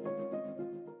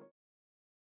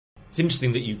 It's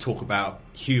interesting that you talk about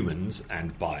humans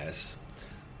and bias.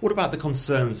 What about the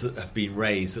concerns that have been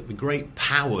raised that the great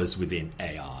powers within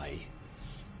AI,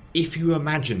 if you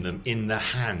imagine them in the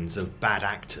hands of bad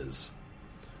actors,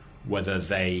 whether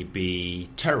they be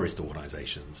terrorist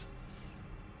organisations,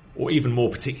 or even more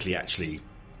particularly actually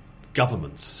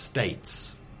governments,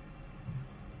 states,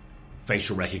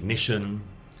 facial recognition,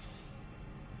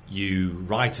 you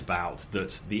write about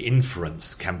that the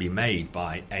inference can be made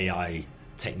by AI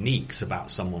techniques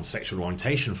about someone's sexual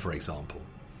orientation, for example,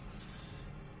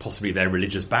 possibly their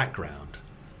religious background.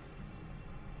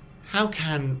 How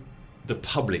can the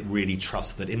public really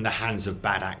trust that in the hands of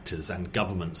bad actors and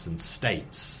governments and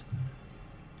states,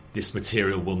 this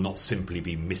material will not simply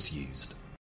be misused?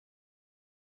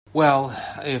 Well,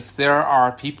 if there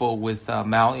are people with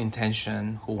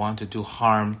malintention who want to do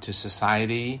harm to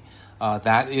society,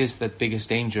 that is the biggest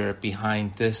danger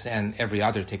behind this and every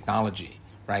other technology,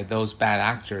 right? Those bad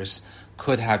actors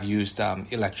could have used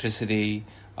electricity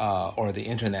or the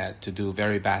internet to do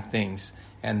very bad things,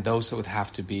 and those would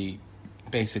have to be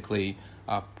basically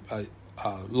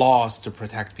laws to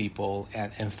protect people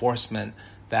and enforcement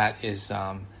that is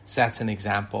sets an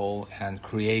example and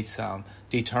creates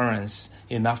deterrence,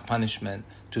 enough punishment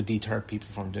to deter people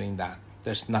from doing that.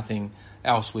 There's nothing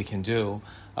else we can do.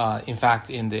 In fact,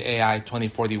 in the AI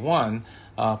 2041,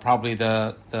 probably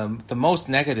the most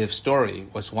negative story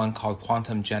was one called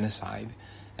Quantum Genocide.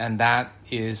 And that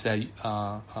is a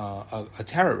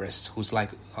terrorist who's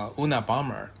like Una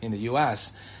Bomber in the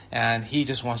U.S., and he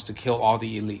just wants to kill all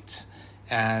the elites.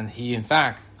 And he, in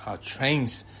fact,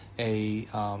 trains a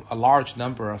large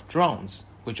number of drones,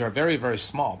 which are very, very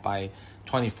small. By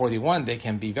 2041, they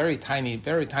can be very tiny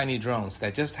drones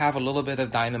that just have a little bit of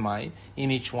dynamite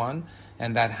in each one,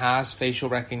 and that has facial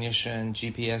recognition,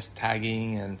 GPS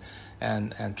tagging,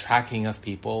 and tracking of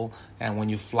people. And when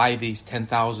you fly these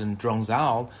 10,000 drones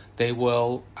out, they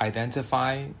will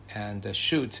identify and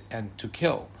shoot and to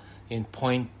kill in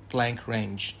point-blank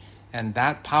range. And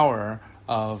that power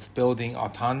of building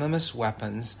autonomous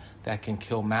weapons that can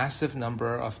kill massive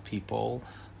number of people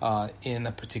in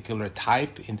a particular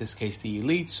type, in this case the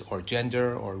elites or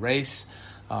gender or race,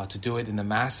 to do it in a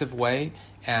massive way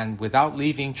and without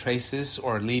leaving traces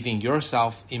or leaving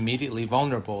yourself immediately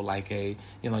vulnerable, like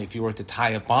if you were to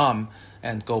tie a bomb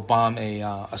and go bomb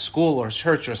a school or a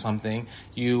church or something,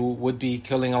 you would be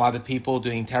killing a lot of people,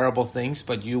 doing terrible things,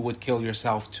 but you would kill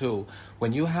yourself too.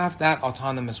 When you have that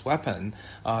autonomous weapon,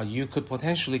 you could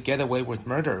potentially get away with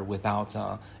murder without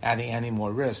adding any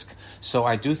more risk. So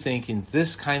I do think in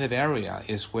this kind of area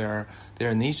is where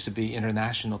there needs to be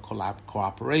international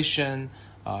cooperation,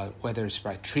 whether it's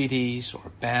by treaties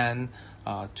or ban,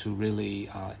 to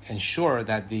really ensure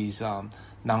that these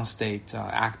non-state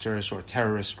actors or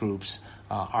terrorist groups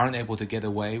aren't able to get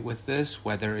away with this,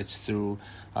 whether it's through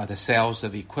the sales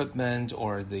of equipment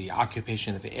or the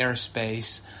occupation of the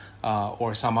airspace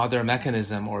or some other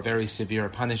mechanism or very severe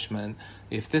punishment.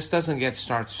 If this doesn't get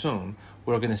started soon,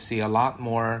 we're going to see a lot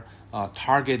more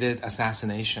targeted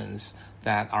assassinations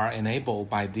that are enabled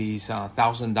by these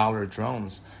 $1,000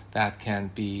 drones that can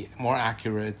be more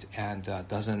accurate and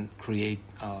doesn't create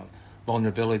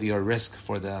vulnerability or risk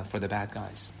for the bad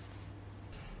guys.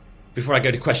 Before I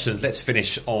go to questions, let's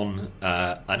finish on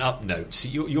an up note.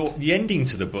 The ending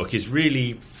to the book is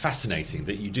really fascinating,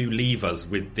 that you do leave us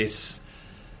with this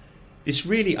It's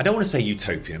really, I don't want to say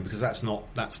utopian because that's not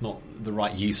the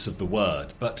right use of the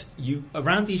word, but you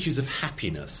around the issues of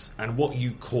happiness and what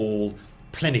you call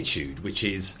plenitude, which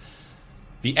is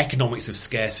the economics of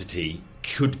scarcity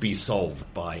could be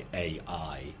solved by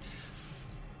AI.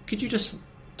 Could you just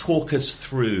talk us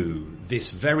through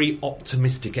this very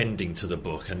optimistic ending to the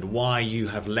book and why you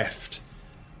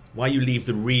leave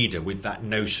the reader with that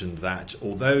notion that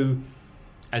although,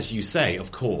 as you say,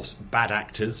 of course, bad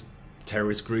actors,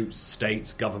 terrorist groups,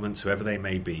 states, governments, whoever they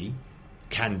may be,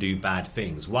 can do bad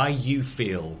things, why you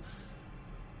feel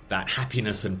that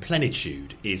happiness and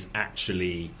plenitude is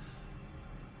actually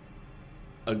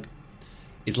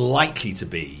is likely to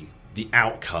be the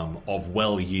outcome of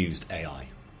well-used AI.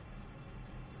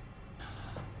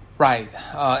 Right.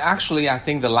 Actually, I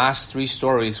think the last three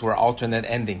stories were alternate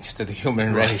endings to the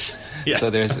human race. Yeah.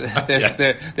 So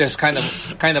there's kind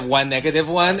of one negative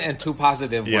one and two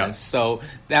positive ones. So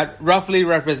that roughly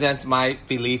represents my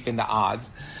belief in the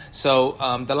odds. So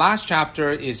the last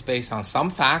chapter is based on some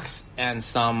facts and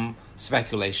some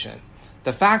speculation.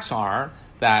 The facts are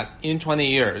that in 20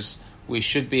 years, we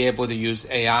should be able to use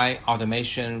AI,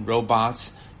 automation,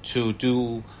 robots to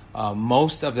do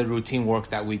most of the routine work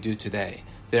that we do today,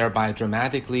 thereby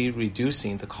dramatically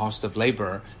reducing the cost of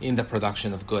labor in the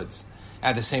production of goods.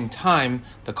 At the same time,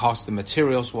 the cost of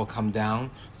materials will come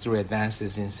down through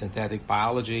advances in synthetic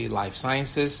biology, life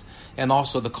sciences, and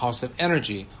also the cost of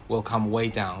energy will come way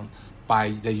down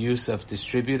by the use of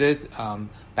distributed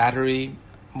battery,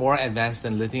 more advanced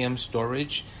than lithium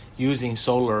storage, using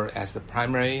solar as the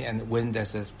primary and wind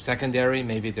as the secondary.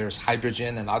 Maybe there's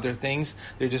hydrogen and other things.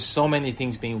 There are just so many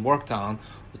things being worked on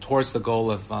towards the goal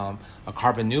of a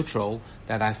carbon neutral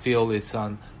that I feel it's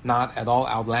not at all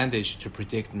outlandish to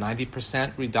predict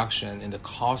 90% reduction in the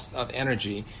cost of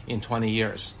energy in 20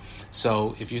 years.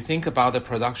 So if you think about the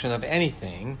production of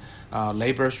anything,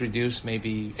 labor is reduced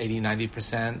maybe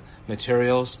 80-90%,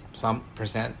 materials some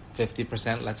percent,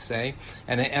 50% let's say,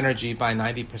 and then energy by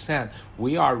 90%.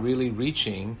 We are really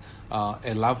reaching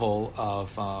a level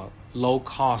of low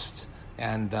cost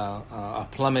and a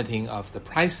plummeting of the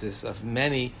prices of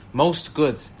most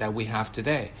goods that we have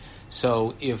today.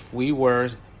 So if we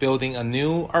were building a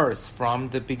new Earth from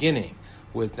the beginning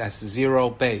that's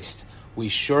zero-based, we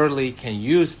surely can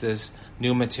use this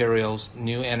new materials,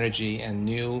 new energy, and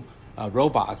new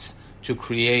robots to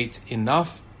create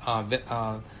enough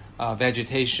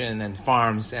vegetation and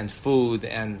farms and food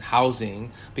and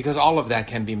housing, because all of that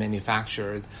can be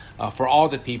manufactured for all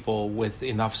the people with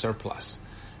enough surplus.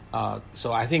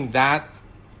 So I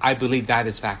believe that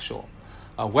is factual.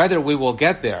 Whether we will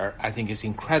get there, I think is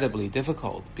incredibly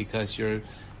difficult because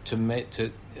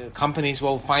companies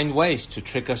will find ways to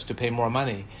trick us to pay more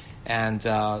money. And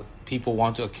people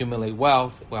want to accumulate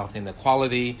wealth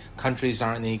inequality, countries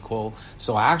aren't equal.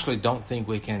 So I actually don't think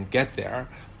we can get there.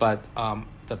 But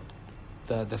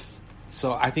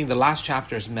so I think the last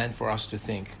chapter is meant for us to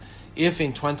think, if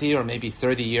in 20 or maybe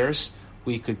 30 years,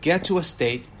 we could get to a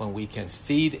state when we can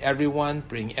feed everyone,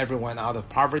 bring everyone out of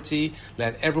poverty,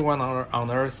 let everyone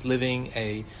on earth living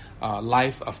a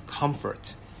life of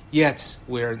comfort. Yet,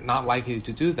 we're not likely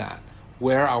to do that.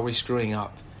 Where are we screwing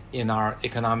up? In our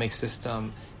economic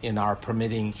system, in our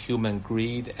permitting human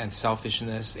greed and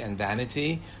selfishness and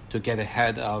vanity to get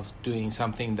ahead of doing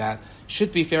something that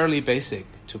should be fairly basic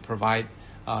to provide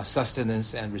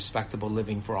sustenance and respectable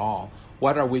living for all.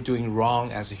 What are we doing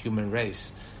wrong as a human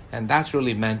race? And that's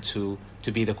really meant to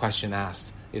be the question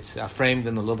asked. It's framed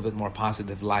in a little bit more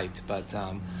positive light, but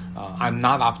I'm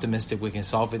not optimistic we can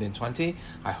solve it in 20.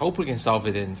 I hope we can solve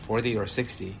it in 40 or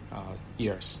 60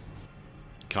 years.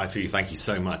 Kai-Fu, thank you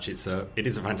so much. It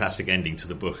is a fantastic ending to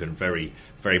the book and very,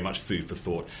 very much food for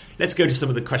thought. Let's go to some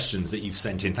of the questions that you've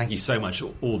sent in. Thank you so much,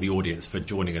 all the audience, for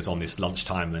joining us on this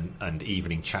lunchtime and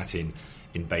evening chat in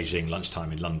Beijing,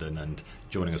 lunchtime in London, and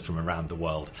joining us from around the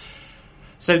world.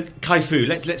 So, Kai-Fu,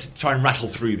 let's try and rattle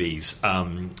through these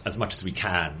as much as we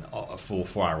can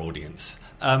for our audience.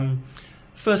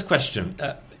 First question,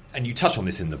 and you touch on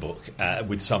this in the book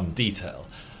with some detail.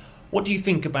 What do you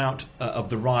think about of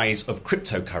the rise of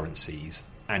cryptocurrencies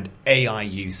and AI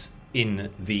use in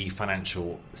the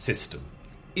financial system?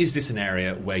 Is this an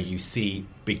area where you see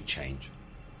big change?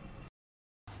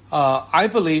 I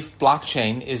believe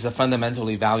blockchain is a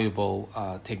fundamentally valuable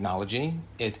technology.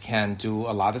 It can do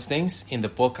a lot of things. In the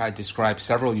book, I describe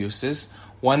several uses,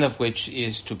 one of which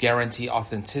is to guarantee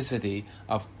authenticity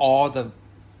of all the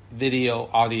video,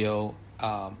 audio,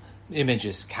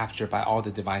 images captured by all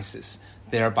the devices,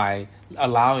 thereby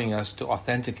allowing us to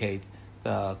authenticate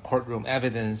the courtroom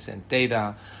evidence and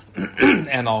data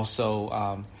and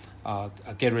also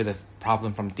get rid of the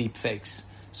problem from deep fakes.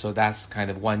 So that's kind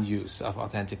of one use of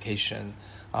authentication.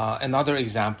 Another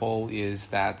example is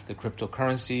that the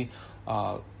cryptocurrency,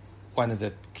 one of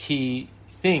the key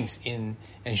things in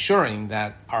ensuring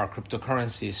that our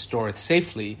cryptocurrency is stored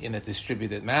safely in a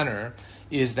distributed manner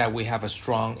is that we have a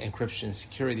strong encryption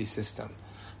security system.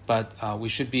 But we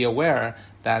should be aware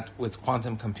that with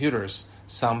quantum computers,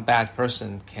 some bad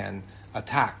person can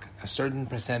attack a certain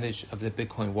percentage of the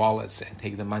Bitcoin wallets and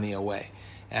take the money away.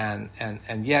 And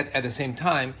yet, at the same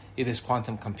time, it is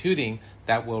quantum computing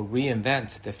that will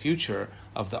reinvent the future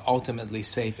of the ultimately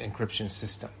safe encryption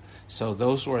system. So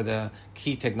those were the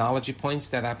key technology points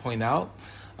that I point out.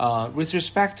 With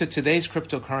respect to today's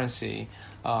cryptocurrency,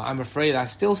 I'm afraid I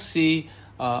still see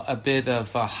a bit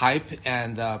of hype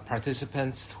and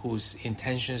participants whose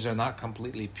intentions are not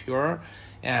completely pure,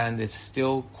 and it's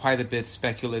still quite a bit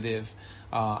speculative.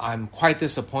 I'm quite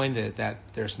disappointed that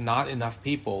there's not enough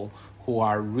people who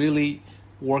are really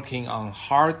working on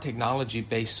hard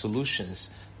technology-based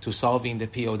solutions to solving the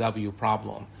POW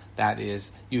problem. That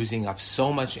is using up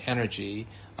so much energy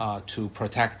to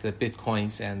protect the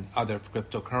Bitcoins and other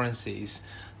cryptocurrencies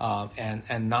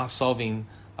and not solving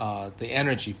the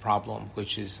energy problem,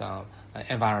 which is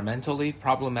environmentally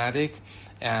problematic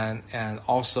and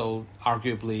also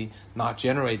arguably not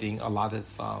generating a lot of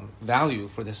value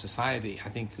for the society. I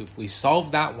think if we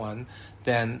solve that one,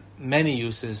 then many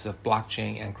uses of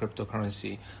blockchain and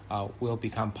cryptocurrency will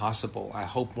become possible. I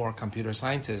hope more computer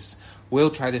scientists will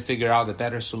try to figure out a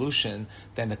better solution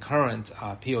than the current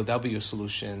POW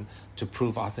solution to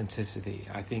prove authenticity.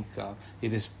 I think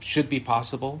should be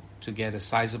possible to get a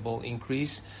sizable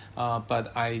increase,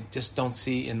 but I just don't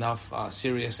see enough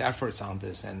serious efforts on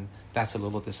this, and that's a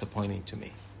little disappointing to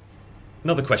me.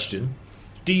 Another question.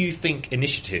 Do you think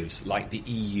initiatives like the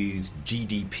EU's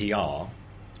GDPR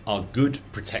are good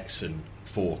protection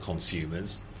for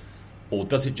consumers, or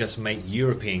does it just make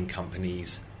European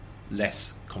companies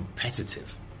less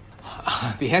competitive?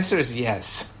 The answer is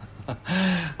yes.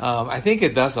 I think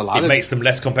it does a lot. It makes them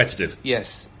less competitive.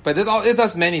 Yes, but it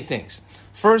does many things.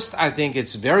 First, I think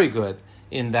it's very good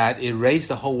in that it raised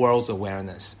the whole world's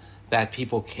awareness that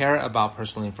people care about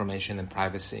personal information and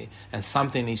privacy, and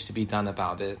something needs to be done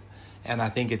about it. And I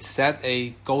think it set a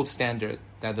gold standard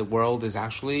that the world is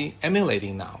actually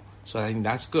emulating now. So I think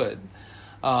that's good.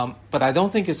 But I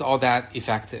don't think it's all that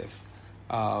effective,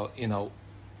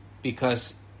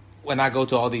 because when I go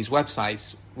to all these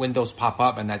websites, windows pop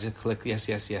up and I just click yes,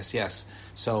 yes, yes, yes.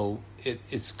 So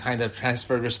it's kind of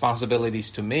transferred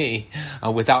responsibilities to me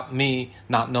without me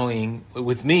not knowing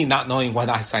what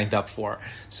I signed up for.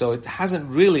 So it hasn't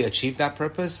really achieved that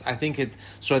purpose. I think it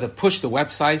sort of pushed the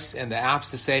websites and the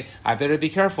apps to say, I better be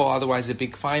careful, otherwise a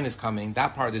big fine is coming.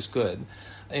 That part is good.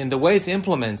 In the way it's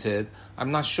implemented,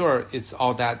 I'm not sure it's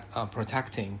all that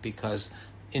protecting, because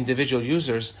individual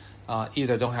users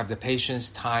either don't have the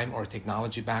patience, time, or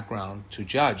technology background to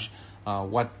judge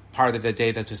what part of the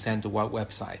data to send to what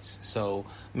websites. So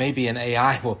maybe an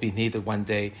AI will be needed one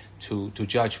day to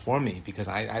judge for me, because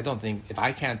I don't think, if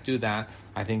I can't do that,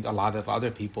 I think a lot of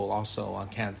other people also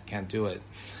can't do it.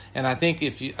 And I think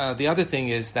the other thing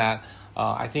is that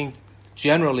I think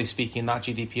generally speaking, not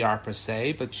GDPR per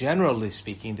se, but generally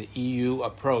speaking, the EU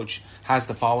approach has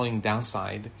the following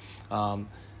downside.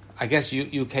 I guess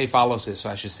UK follows this, so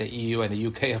I should say EU and the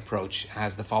UK approach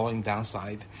has the following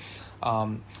downside.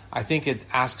 I think it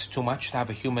asks too much to have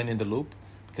a human in the loop,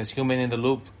 because human in the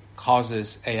loop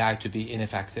causes AI to be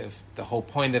ineffective. The whole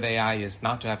point of AI is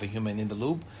not to have a human in the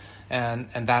loop, and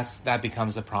that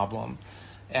becomes a problem.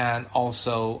 And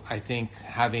also, I think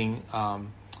having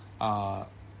the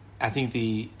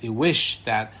wish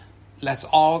that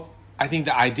I think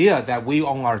the idea that we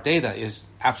own our data is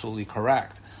absolutely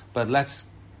correct, but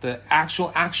the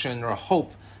actual action or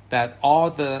hope that all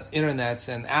the internets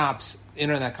and apps,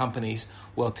 internet companies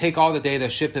will take all the data,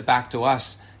 ship it back to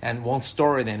us, and won't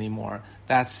store it anymore.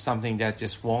 That's something that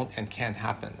just won't and can't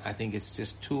happen. I think it's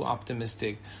just too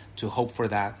optimistic to hope for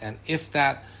that. And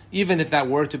even if that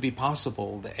were to be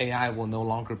possible, the AI will no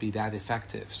longer be that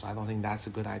effective. So I don't think that's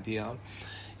a good idea.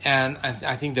 And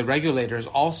I think the regulators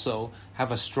also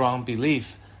have a strong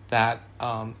belief that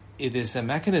it is a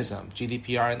mechanism.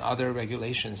 GDPR and other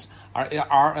regulations are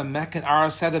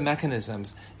a set of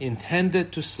mechanisms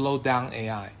intended to slow down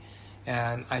AI.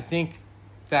 And I think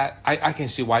that I can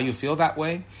see why you feel that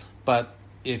way, but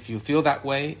if you feel that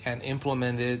way and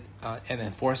implement it and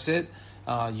enforce it,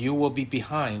 you will be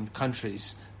behind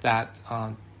countries that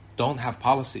don't have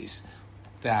policies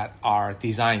that are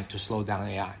designed to slow down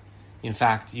AI. In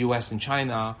fact, US and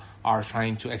China are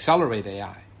trying to accelerate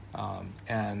AI.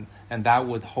 And that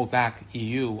would hold back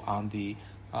EU on the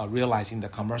realizing the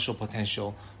commercial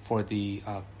potential for the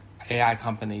AI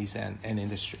companies and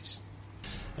industries.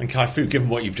 And Kai-Fu, given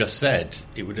what you've just said,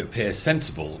 it would appear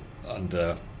sensible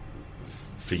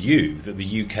for you that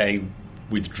the UK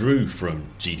withdrew from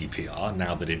GDPR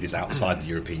now that it is outside the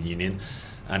European Union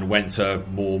and went to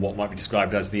more what might be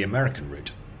described as the American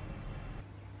route.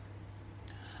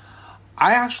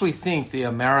 I actually think the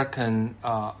American,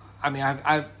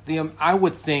 I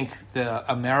would think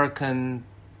the American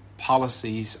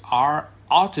policies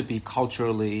ought to be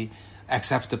culturally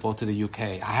acceptable to the UK.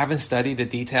 I haven't studied the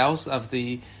details of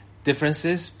the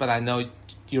differences, but I know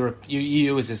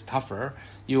EU is tougher,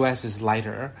 US is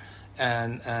lighter,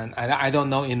 and I don't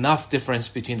know enough difference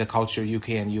between the culture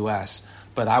UK and US.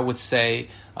 But I would say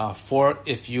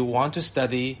if you want to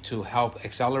study to help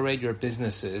accelerate your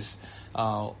businesses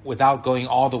without going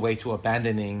all the way to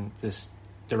abandoning this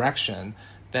direction,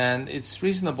 then it's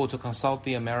reasonable to consult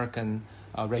the American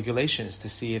regulations to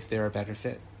see if they're a better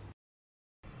fit.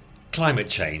 Climate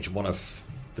change, one of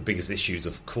the biggest issues,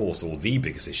 of course, or the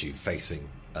biggest issue facing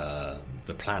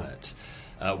the planet.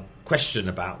 Question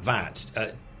about that.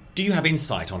 Do you have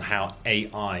insight on how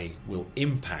AI will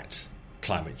impact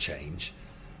climate change?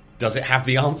 Does it have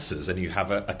the answers? And you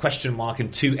have a question mark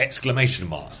and 2 exclamation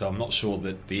marks. So I'm not sure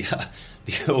that the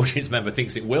audience member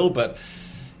thinks it will, but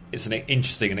it's an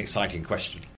interesting and exciting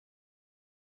question.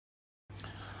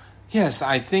 Yes,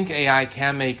 I think AI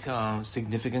can make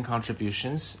significant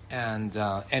contributions, and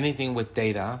anything with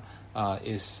data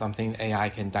is something AI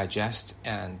can digest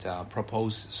and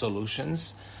propose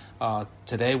solutions.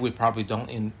 Today, we probably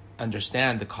don't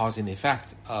understand the cause and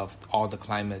effect of all the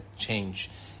climate change,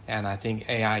 and I think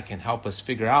AI can help us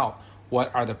figure out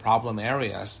what are the problem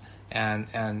areas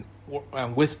and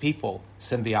with people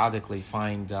symbiotically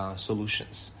find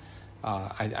solutions.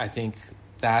 I think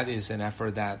that is an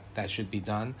effort that should be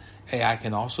done. AI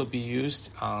can also be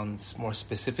used on a more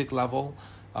specific level.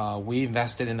 We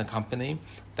invested in a company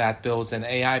that builds an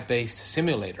AI-based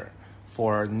simulator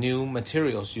for new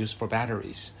materials used for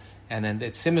batteries, and then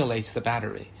it simulates the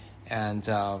battery, and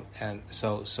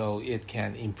so it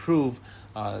can improve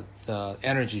the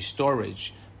energy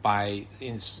storage by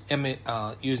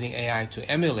using AI to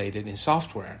emulate it in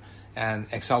software, and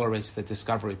accelerates the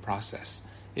discovery process.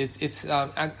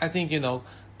 I think,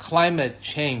 climate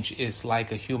change is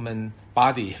like a human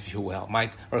body, if you will.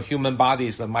 Or human body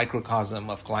is a microcosm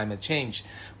of climate change.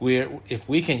 If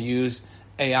we can use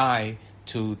AI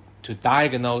to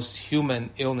diagnose human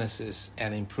illnesses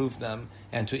and improve them,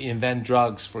 and to invent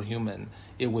drugs for human,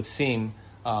 it would seem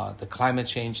the climate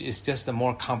change is just a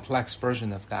more complex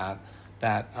version of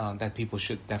that people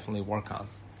should definitely work on.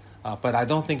 But I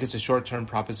don't think it's a short-term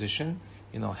proposition.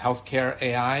 Healthcare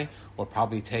AI will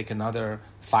probably take another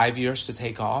 5 years to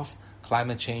take off.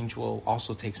 Climate change will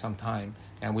also take some time,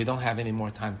 and we don't have any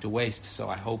more time to waste. So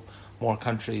I hope more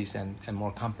countries and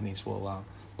more companies will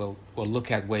look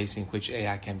at ways in which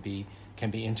AI can be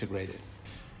integrated.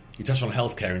 You touched on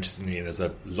healthcare, interestingly, and there's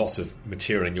a lot of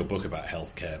material in your book about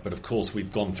healthcare. But of course,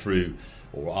 we've gone through,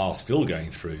 or are still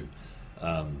going through,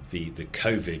 the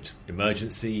COVID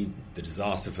emergency, the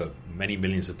disaster for many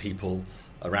millions of people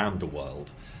around the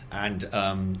world. And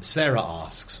Sarah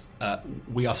asks,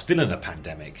 we are still in a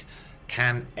pandemic.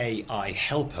 Can AI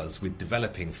help us with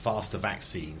developing faster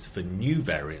vaccines for new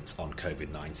variants on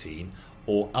COVID-19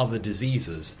 or other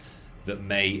diseases that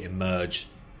may emerge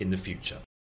in the future?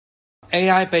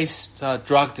 AI-based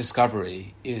drug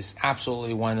discovery is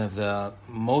absolutely one of the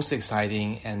most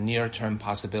exciting and near-term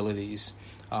possibilities.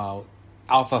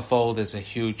 AlphaFold is a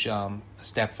huge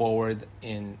step forward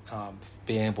in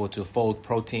being able to fold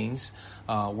proteins.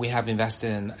 We have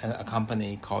invested in a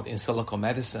company called In Silico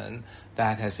Medicine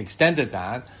that has extended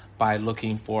that by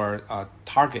looking for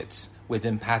targets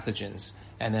within pathogens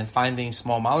and then finding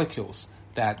small molecules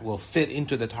that will fit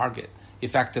into the target,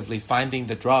 effectively finding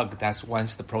the drug that's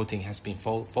once the protein has been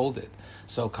folded.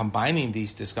 So combining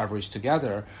these discoveries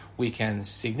together, we can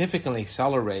significantly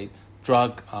accelerate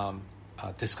drug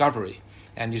discovery.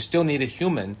 And you still need a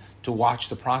human to watch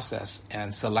the process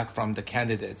and select from the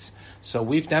candidates. So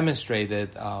we've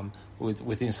demonstrated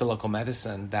with In Silico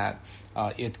Medicine that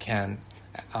it can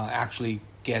actually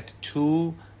get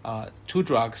two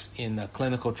drugs in a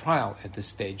clinical trial at this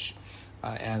stage.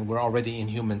 And we're already in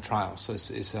human trials. So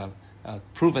it's a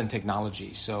proven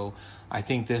technology. So I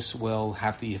think this will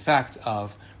have the effect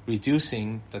of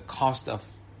reducing the cost of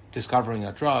discovering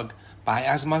a drug by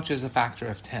as much as a factor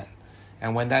of 10.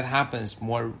 And when that happens,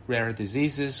 more rare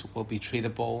diseases will be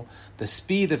treatable. The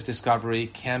speed of discovery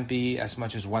can be as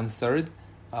much as 1/3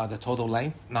 the total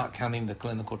length, not counting the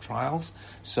clinical trials.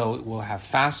 So it will have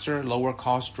faster, lower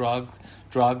cost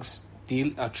drugs,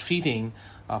 treating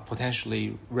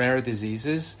potentially rare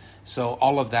diseases. So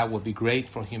all of that would be great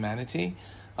for humanity.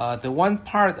 The one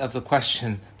part of the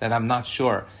question that I'm not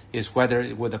sure is whether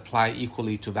it would apply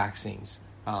equally to vaccines.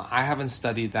 I haven't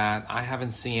studied that. I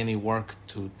haven't seen any work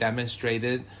to demonstrate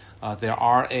it. There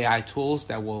are AI tools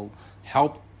that will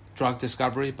help drug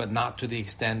discovery, but not to the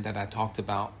extent that I talked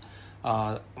about.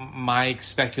 My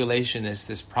speculation is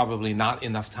there's probably not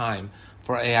enough time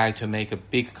for AI to make a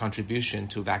big contribution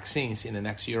to vaccines in the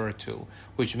next year or two,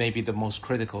 which may be the most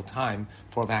critical time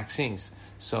for vaccines.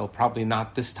 So probably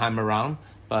not this time around,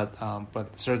 but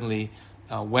certainly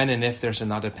when and if there's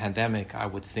another pandemic, I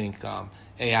would think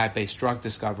AI-based drug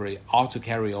discovery ought to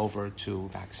carry over to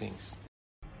vaccines.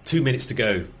 2 minutes to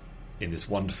go in this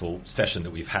wonderful session that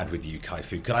we've had with you,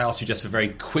 Kai-Fu. Can I ask you just for very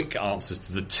quick answers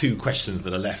to the two questions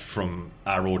that are left from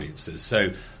our audiences?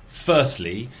 So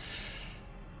firstly,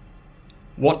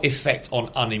 what effect on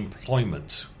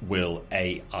unemployment will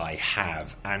AI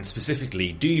have? And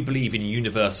specifically, do you believe in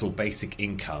universal basic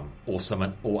income or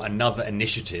another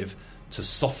initiative to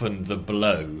soften the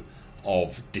blow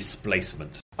of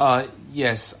displacement?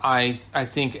 Yes, I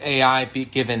think AI,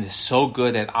 given it's so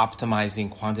good at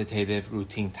optimizing quantitative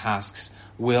routine tasks,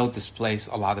 will displace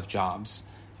a lot of jobs.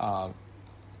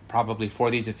 Probably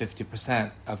 40 to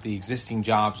 50% of the existing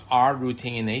jobs are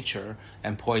routine in nature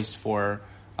and poised for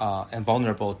and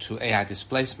vulnerable to AI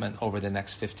displacement over the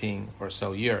next 15 or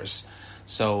so years.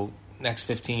 So next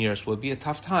 15 years will be a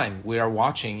tough time. We are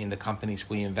watching in the companies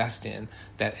we invest in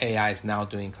that AI is now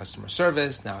doing customer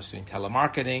service, now it's doing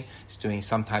telemarketing, it's doing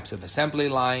some types of assembly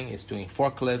line, it's doing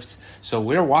forklifts. So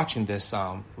we're watching this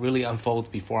really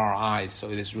unfold before our eyes. So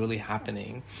it is really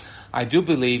happening. I do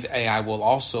believe AI will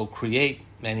also create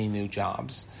many new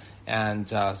jobs. And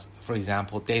for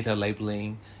example, data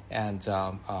labeling and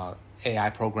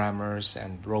AI programmers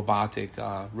and robot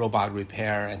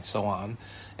repair and so on.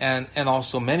 And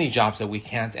also many jobs that we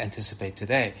can't anticipate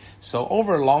today. So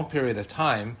over a long period of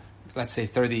time, let's say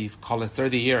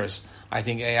 30 years, I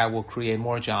think AI will create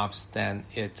more jobs than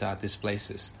it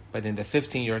displaces. But in the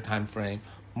 15-year time frame,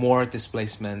 more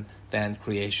displacement than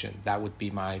creation. That would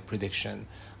be my prediction.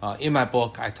 In my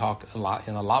book, I talk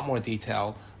in a lot more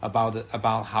detail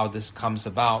about how this comes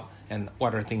about and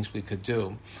what are things we could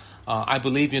do. I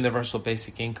believe universal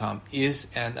basic income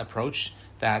is an approach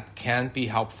that can be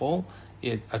helpful.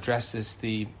 It addresses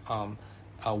the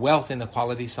wealth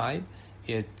inequality side.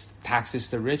 It taxes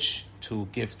the rich to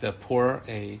give the poor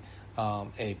a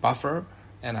buffer,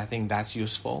 and I think that's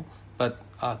useful. But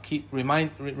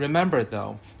remember,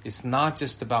 though, it's not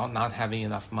just about not having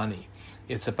enough money.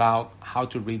 It's about how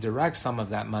to redirect some of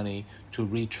that money to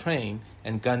retrain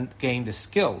and gain the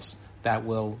skills that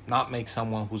will not make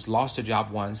someone who's lost a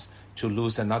job once to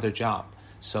lose another job.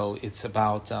 So it's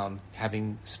about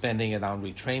spending it on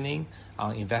retraining,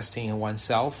 on investing in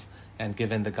oneself, and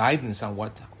given the guidance on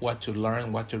what to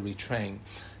learn, what to retrain.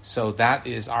 So that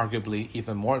is arguably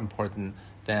even more important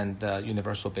than the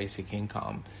universal basic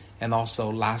income. And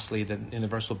also, lastly, the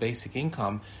universal basic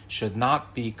income should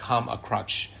not become a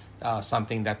crutch,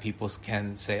 something that people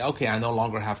can say, okay, I no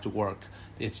longer have to work.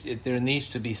 There needs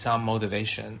to be some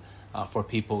motivation for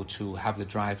people to have the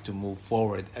drive to move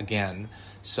forward again.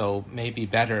 So maybe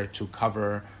better to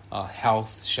cover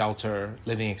health, shelter,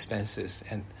 living expenses,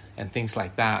 and things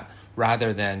like that,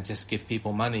 rather than just give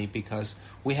people money, because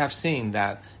we have seen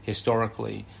that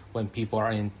historically when people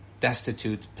are in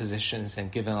destitute positions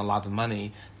and given a lot of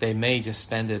money, they may just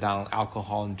spend it on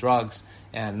alcohol and drugs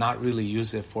and not really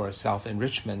use it for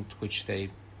self-enrichment, which they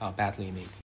badly need.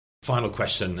 Final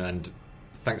question, and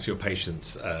thanks for your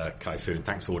patience, Kai-Fu, and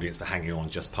thanks, audience, for hanging on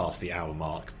just past the hour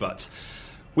mark. But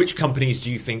which companies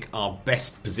do you think are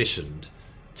best positioned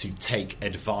to take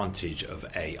advantage of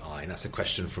AI? And that's a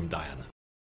question from Diana.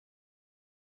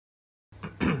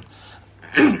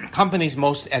 Companies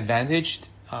most advantaged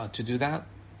to do that?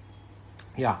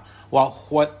 Yeah. Well,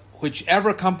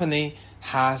 whichever company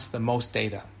has the most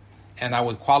data. And I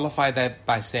would qualify that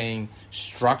by saying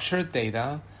structured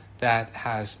data that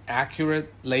has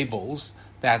accurate labels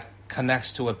that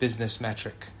connects to a business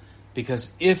metric.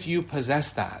 Because if you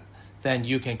possess that, then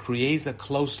you can create a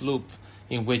closed loop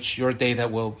in which your data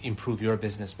will improve your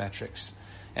business metrics.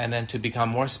 And then to become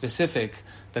more specific,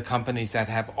 the companies that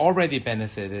have already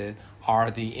benefited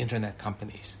are the internet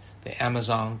companies, the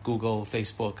Amazon, Google,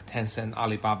 Facebook, Tencent,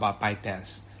 Alibaba,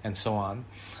 ByteDance, and so on.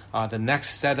 The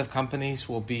next set of companies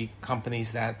will be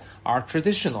companies that are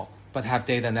traditional but have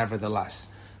data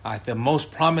nevertheless. The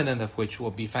most prominent of which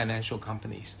will be financial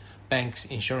companies, banks,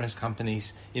 insurance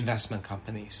companies, investment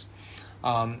companies.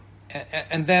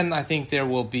 And then I think there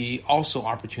will be also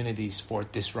opportunities for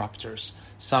disruptors.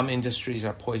 Some industries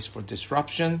are poised for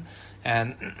disruption,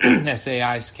 and as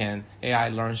AI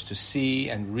learns to see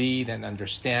and read and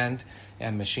understand,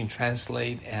 and machine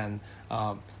translate and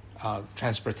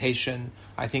transportation,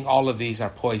 I think all of these are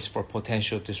poised for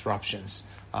potential disruptions.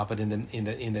 But in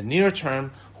the near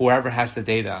term, whoever has the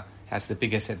data has the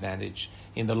biggest advantage.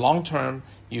 In the long term,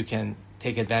 you can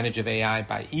take advantage of AI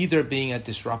by either being a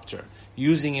disruptor,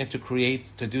 using it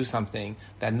to do something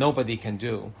that nobody can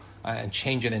do and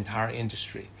change an entire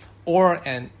industry, or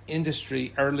an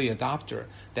industry early adopter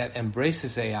that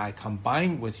embraces AI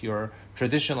combined with your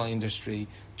traditional industry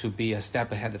to be a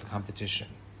step ahead of competition.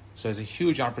 So it's a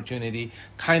huge opportunity,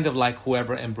 kind of like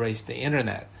whoever embraced the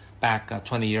internet back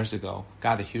 20 years ago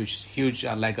got a huge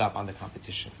leg up on the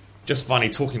competition. Just finally,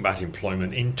 talking about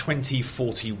employment, in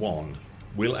 2041,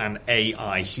 will an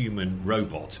AI human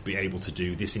robot be able to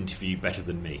do this interview better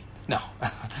than me? No,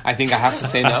 I think I have to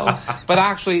say no. But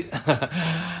actually,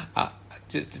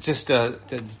 just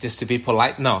to be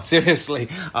polite, no, seriously,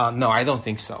 no, I don't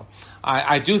think so.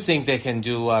 I do think they can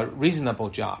do a reasonable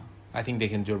job. I think they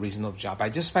can do a reasonable job.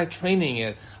 By training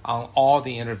it on all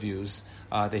the interviews,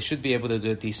 they should be able to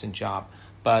do a decent job.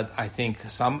 But I think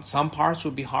some parts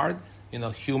will be hard.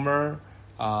 Humor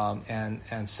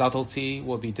and subtlety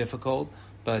will be difficult.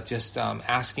 But just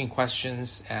asking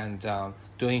questions and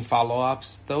doing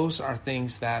follow-ups, those are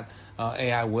things that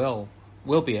AI will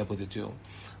be able to do.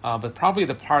 But probably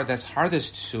the part that's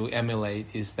hardest to emulate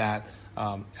is that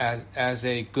as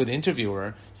a good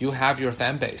interviewer, you have your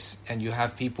fan base and you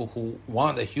have people who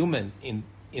want a human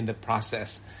in the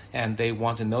process, and they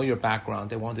want to know your background,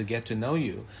 they want to get to know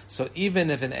you. So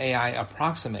even if an AI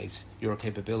approximates your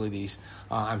capabilities,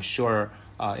 I'm sure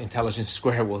Intelligence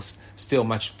Squared will still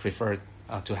much prefer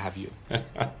to have you.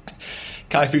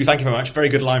 Kai-Fu, thank you very much. Very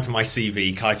good line from my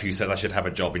CV. Kai-Fu says I should have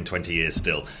a job in 20 years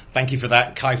still. Thank you for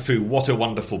that. Kai-Fu, what a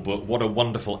wonderful book. What a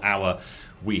wonderful hour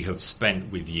we have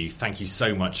spent with you. Thank you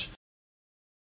so much